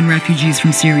 refugees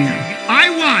from Syria. I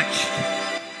watched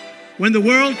when the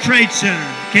World Trade Center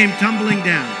came tumbling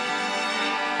down.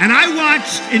 And I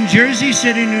watched in Jersey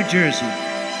City, New Jersey,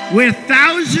 where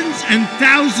thousands and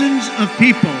thousands of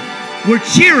people were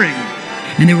cheering.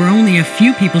 And there were only a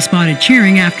few people spotted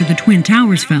cheering after the Twin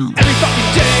Towers fell. Every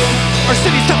fucking day, our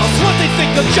cities tell us what they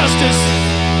think of justice.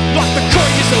 Lock the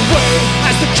courageous away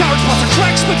as the coward's monster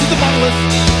cracks into the monolith.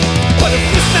 But if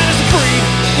this man isn't free,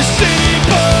 the city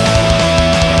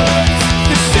burns.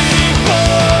 The city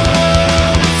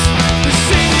burns. The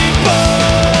city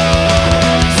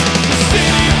burns. The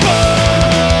city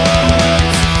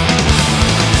burns.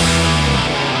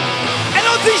 And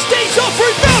on these days of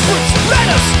remembrance, let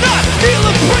us not kneel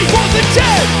and pray for the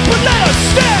dead, but let us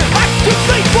stand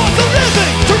actively for the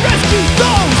living to rescue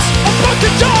those about to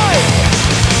die.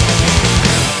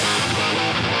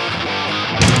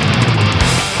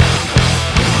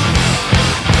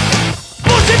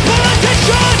 Bullshit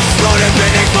politicians!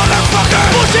 Motivating motherfuckers!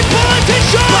 Bullshit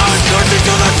politicians! Blowing curses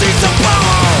to the seats of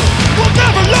power! We'll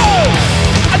never know!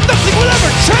 And nothing will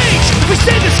ever change if we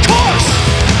stay this course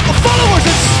of followers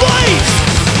and slaves!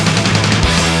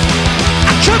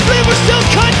 I can't believe we're still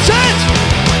content!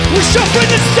 We're shuffling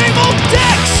the same old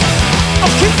decks! Of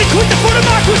keeping queen for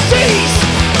democracies!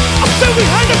 I'll stay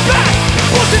behind their back!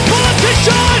 Bullshit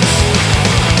politicians!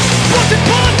 Bullshit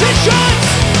politicians!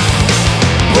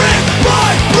 Brick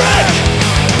by brick!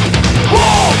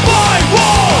 Wall by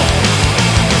wall!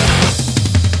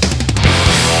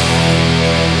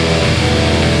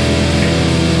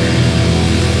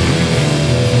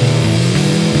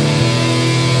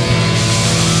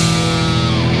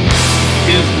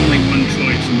 There is only one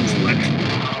choice in this election,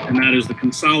 and that is the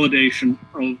consolidation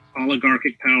of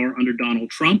oligarchic power under Donald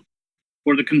Trump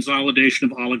or the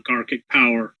consolidation of oligarchic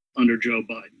power under Joe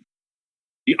Biden.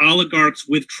 The oligarchs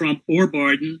with Trump or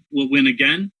Biden will win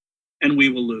again, and we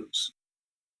will lose.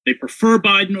 They prefer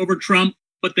Biden over Trump,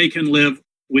 but they can live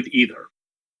with either.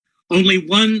 Only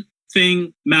one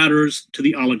thing matters to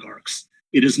the oligarchs.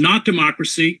 It is not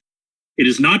democracy. It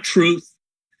is not truth.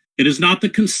 It is not the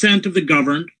consent of the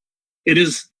governed. It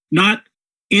is not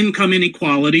income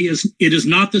inequality. It is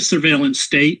not the surveillance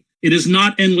state. It is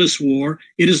not endless war.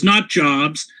 It is not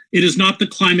jobs. It is not the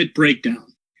climate breakdown.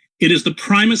 It is the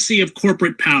primacy of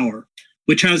corporate power,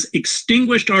 which has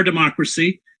extinguished our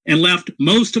democracy and left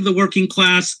most of the working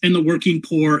class and the working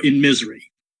poor in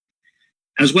misery,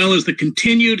 as well as the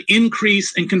continued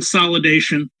increase and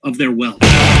consolidation of their wealth.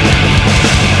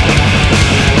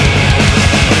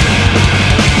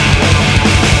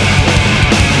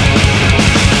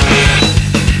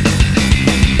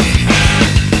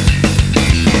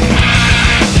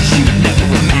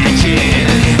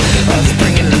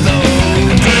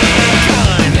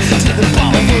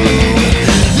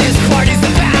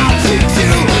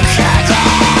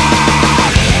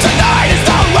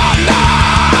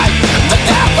 The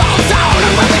devil's out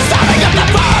and we'll be starting up the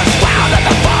first round of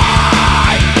the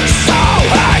fight.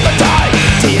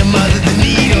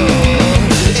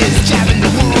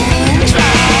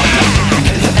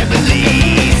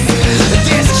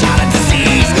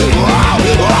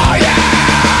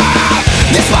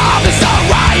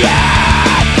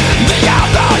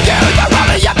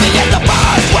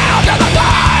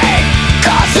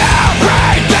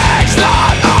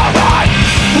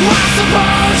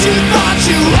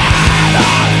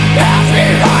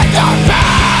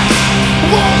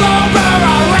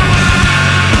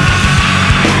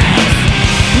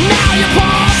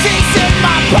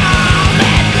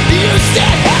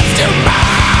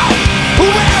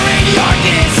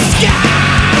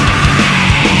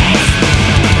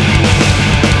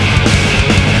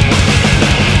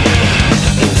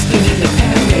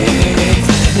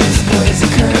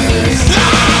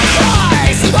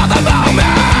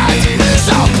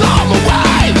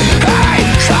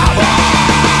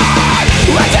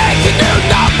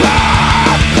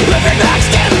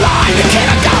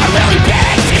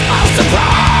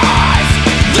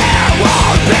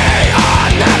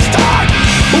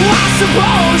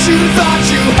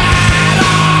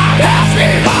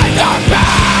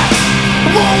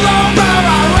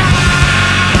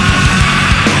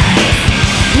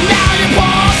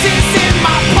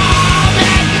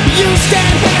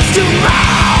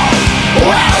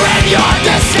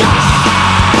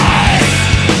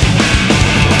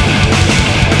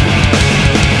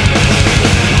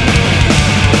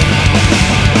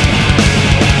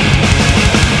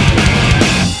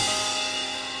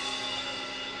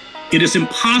 It is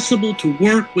impossible to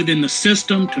work within the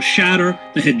system to shatter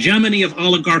the hegemony of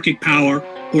oligarchic power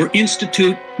or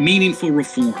institute meaningful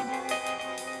reform.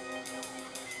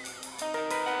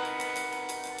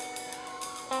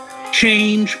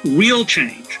 Change, real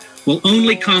change, will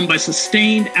only come by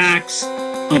sustained acts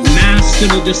of mass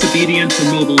civil disobedience and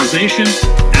mobilization,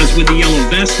 as with the Yellow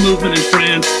Vest movement in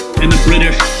France and the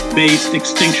British-based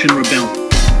Extinction Rebellion.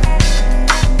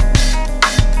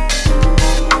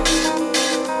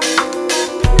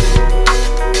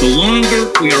 The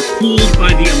longer we are fooled by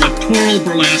the electoral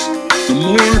burlesque, the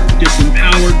more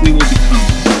disempowered we will become.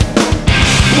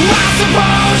 I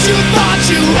suppose you thought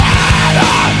you had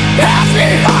us half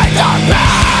behind our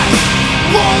backs,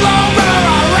 all over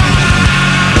our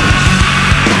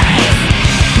eyes.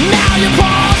 Now your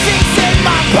politics in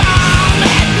my palm,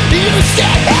 and you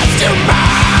stand hands to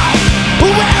mouth,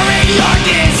 wearing your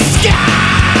disguise.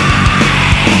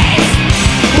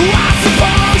 I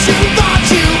suppose you thought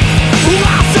you,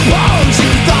 I suppose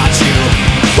you thought you,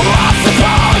 I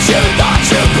suppose you thought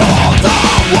you pulled the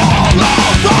wall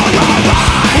over our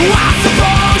eyes. I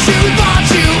suppose you thought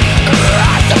you,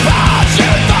 I suppose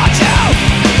you thought you,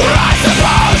 I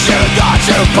suppose you thought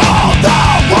you pulled the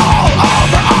wall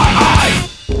over our eyes.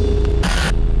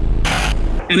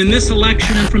 And in this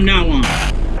election and from now on,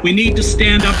 we need to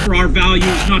stand up for our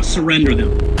values, not surrender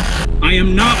them. I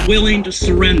am not willing to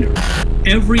surrender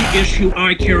every issue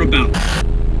I care about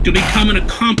to become an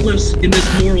accomplice in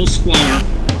this moral squalor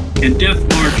and death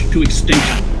march to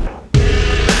extinction.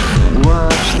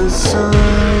 Watch the sun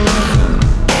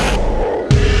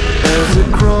as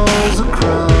it crawls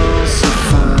across the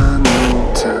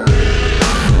final time,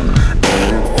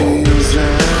 and it feels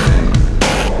like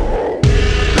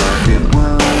it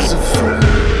was a friend.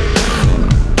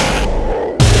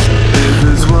 If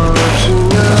it's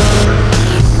watching us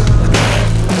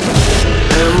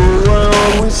and the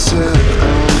world we set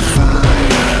on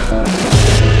fire,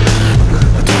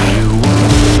 do you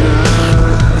wonder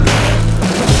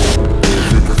if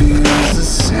it feels the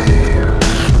same?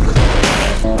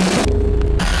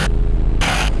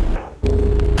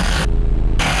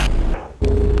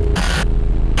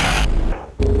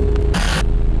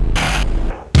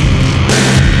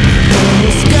 And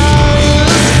the sky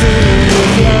is filled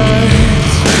with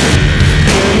lights.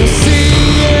 Can you see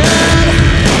it?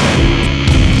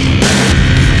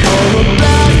 All the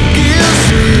black is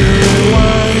really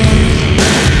white.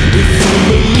 If you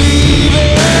believe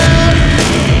it,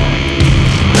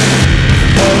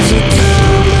 as the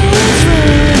time is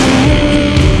running out,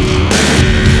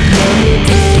 let me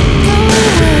take the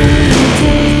way you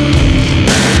take.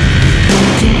 You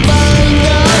can find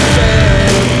a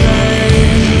better place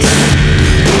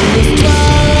in this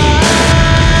twilight.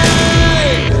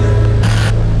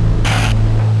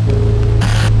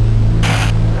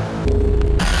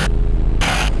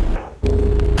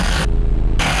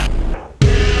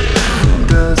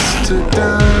 Dust to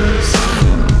dust,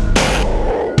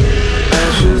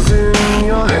 ashes in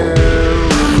your hair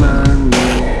remind me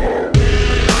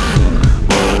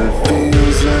what it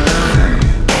feels like,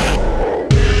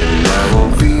 and I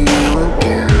won't feel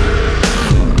again.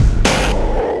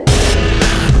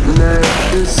 Night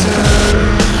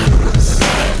deserts,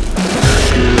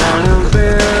 could I have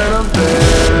been a better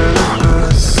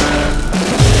person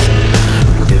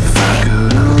if I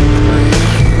could only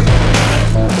do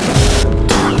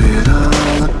it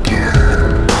all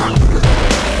again?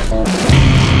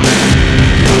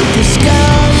 But the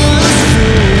sky is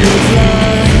filled with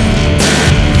light.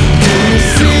 Can you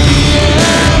see it?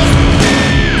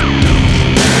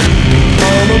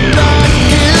 All the black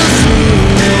is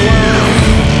really white.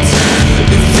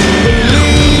 If you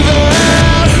believe it,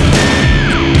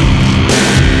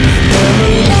 and the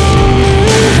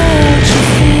lonely that you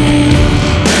feel,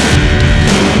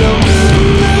 no matter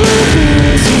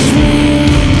this is real,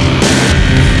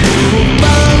 you will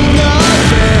find a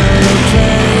better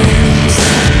place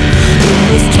in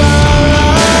this twilight.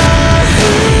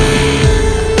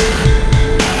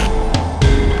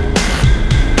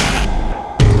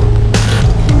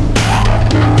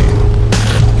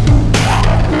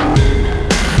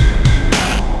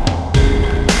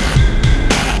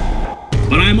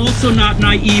 But I'm also not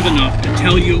naive enough to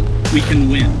tell you we can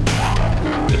win.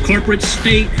 The corporate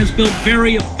state has built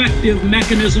very effective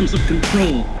mechanisms of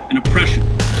control and oppression.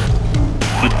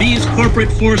 But these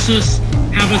corporate forces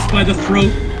have us by the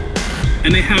throat,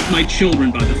 and they have my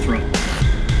children by the throat.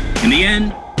 In the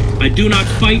end, I do not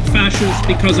fight fascists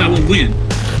because I will win.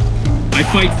 I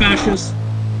fight fascists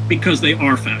because they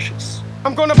are fascists.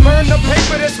 I'm gonna burn the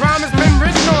paper this rhyme has been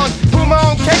written on. Pull my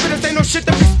own caper, this ain't no shit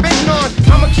to be spitting on.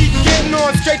 I'ma keep getting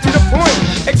on, straight to the point.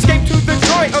 Escape to the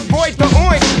joint, avoid the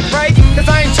oink, right?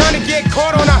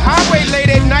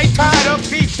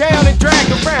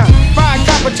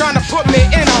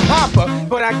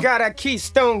 got a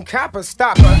Keystone copper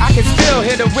stopper. I can still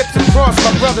hear the whips across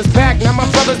my brother's back. Now my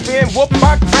brother's being whooped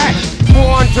by crack.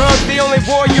 War on drugs, the only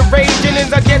war you're raging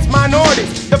is against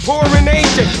minorities, the poor and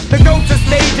Asian. The goats are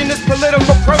staging this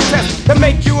political protest to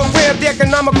make you aware of the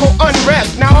economical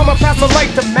unrest. Now I'ma pass a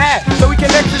light to Matt so he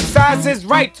can exercise his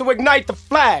right to ignite the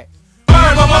flag.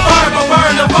 Burn, burn, burn,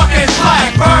 burn the fucking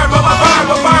flag. Burn, burn,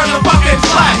 burn, burn the fucking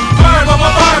flag. Burn,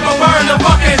 burn, burn, burn the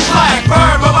fucking flag.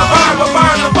 Burn, burn,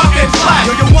 burn the fucking flag.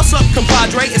 Yo, what's up,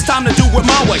 compadre? It's time to do it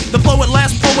my way. The flow at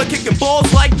last poet, kicking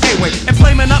balls like A-Way, and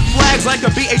flaming up flags like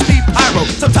a BHP pyro.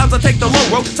 Sometimes I take the low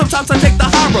road, sometimes I take the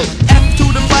high road. F to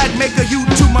the flag maker, U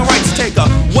to my rights taker.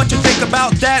 What you think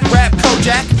about that rap,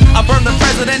 Kojak? I burn the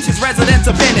president, his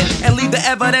residence a pin it, and leave the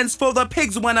evidence for the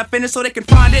pigs when I finish, so they can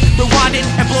find it, rewind it,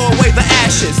 and blow away the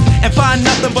ashes, and find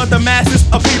nothing but the masses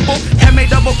of people. M.A.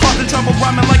 double causing trouble,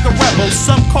 rhyming like a rebel.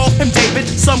 Some call him David,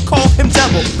 some call him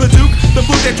Devil. The Duke, the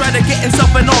fool that tried to get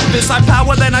himself in office. I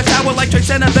power, then I tower like Trade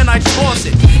Center, then I toss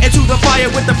it into the fire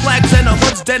with the flags and the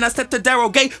hoods. Then I step to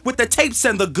derogate with the tapes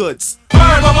and the goods.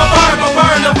 Burn, burn, burn,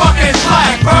 burn the fucking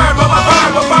flag. Burn, burn,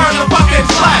 burn, burn the fucking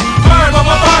flag. Burn, burn,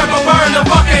 burn, burn the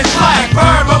fucking flag.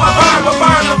 Burn, burn, burn,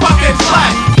 burn the fucking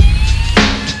flag.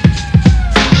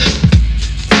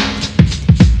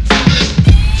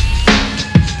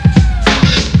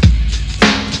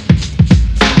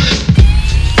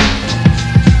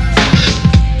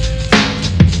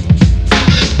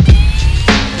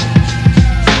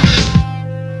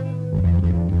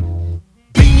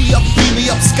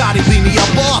 Scotty, beat me up.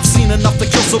 Oh, I've seen enough to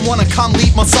kill someone and come eat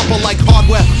my supper like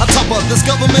hardware. On top of this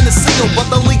government is sealed, but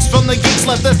the leaks from the geeks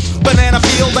left this banana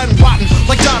field and rotten.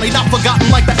 Like Johnny, not forgotten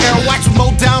like the airwax. We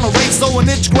mowed down a race, so an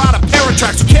inch ground a pair of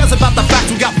tracks. Who cares about the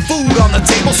fact we got food on the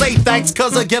table? Say thanks,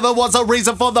 cause a giver was a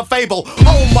reason for the fable.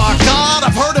 Oh my god,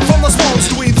 I've heard it from the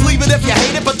smallest tweens. Leave it if you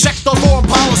hate it, but check those foreign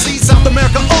policies. South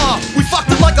America, we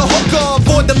fucked it like a hooker.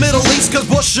 Avoid the Middle East, cause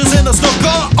Bush is in a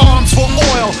snooker. Arms for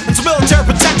oil and some military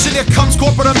protection. Here comes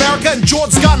corporate America and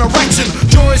George's got an erection.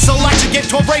 Jury selection, get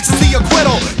 12 races the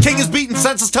acquittal. King is beaten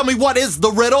census, tell me what is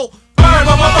the riddle? Burn,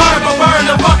 burn, burn, burn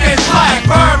the fucking flag.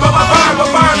 Burn, burn, burn,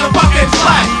 burn the fucking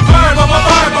flag. Burn, burn,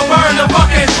 burn, burn the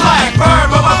fucking flag. Burn,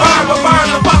 burn, burn, burn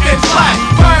the fucking flag.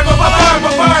 Burn, burn, burn,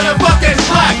 burn the fucking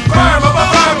flag. Burn, burn,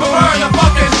 burn, burn the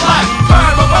fucking flag.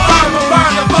 Burn, burn, burn,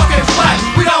 burn the fucking flag.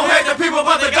 We don't hate the people,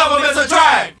 but the government's a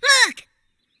drag. Look!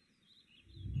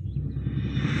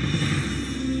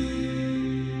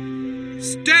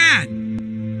 Stan,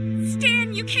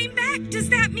 you came back. Does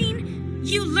that mean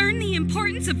you learned the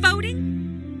importance of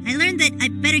voting? I learned that I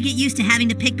better get used to having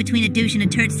to pick between a douche and a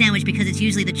turd sandwich because it's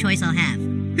usually the choice I'll have.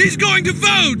 He's going to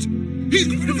vote! He's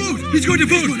going to vote! He's going to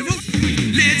vote!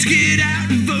 Let's get out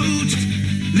and vote.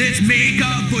 Let's make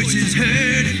our voices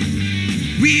heard.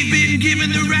 We've been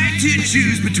given the right to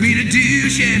choose between a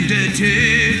douche and a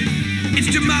turd. It's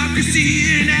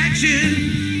democracy in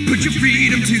action. Put your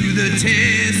freedom to the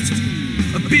test.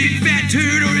 A big fat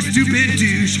turd or a stupid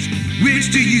douche?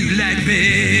 Which do you like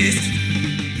best?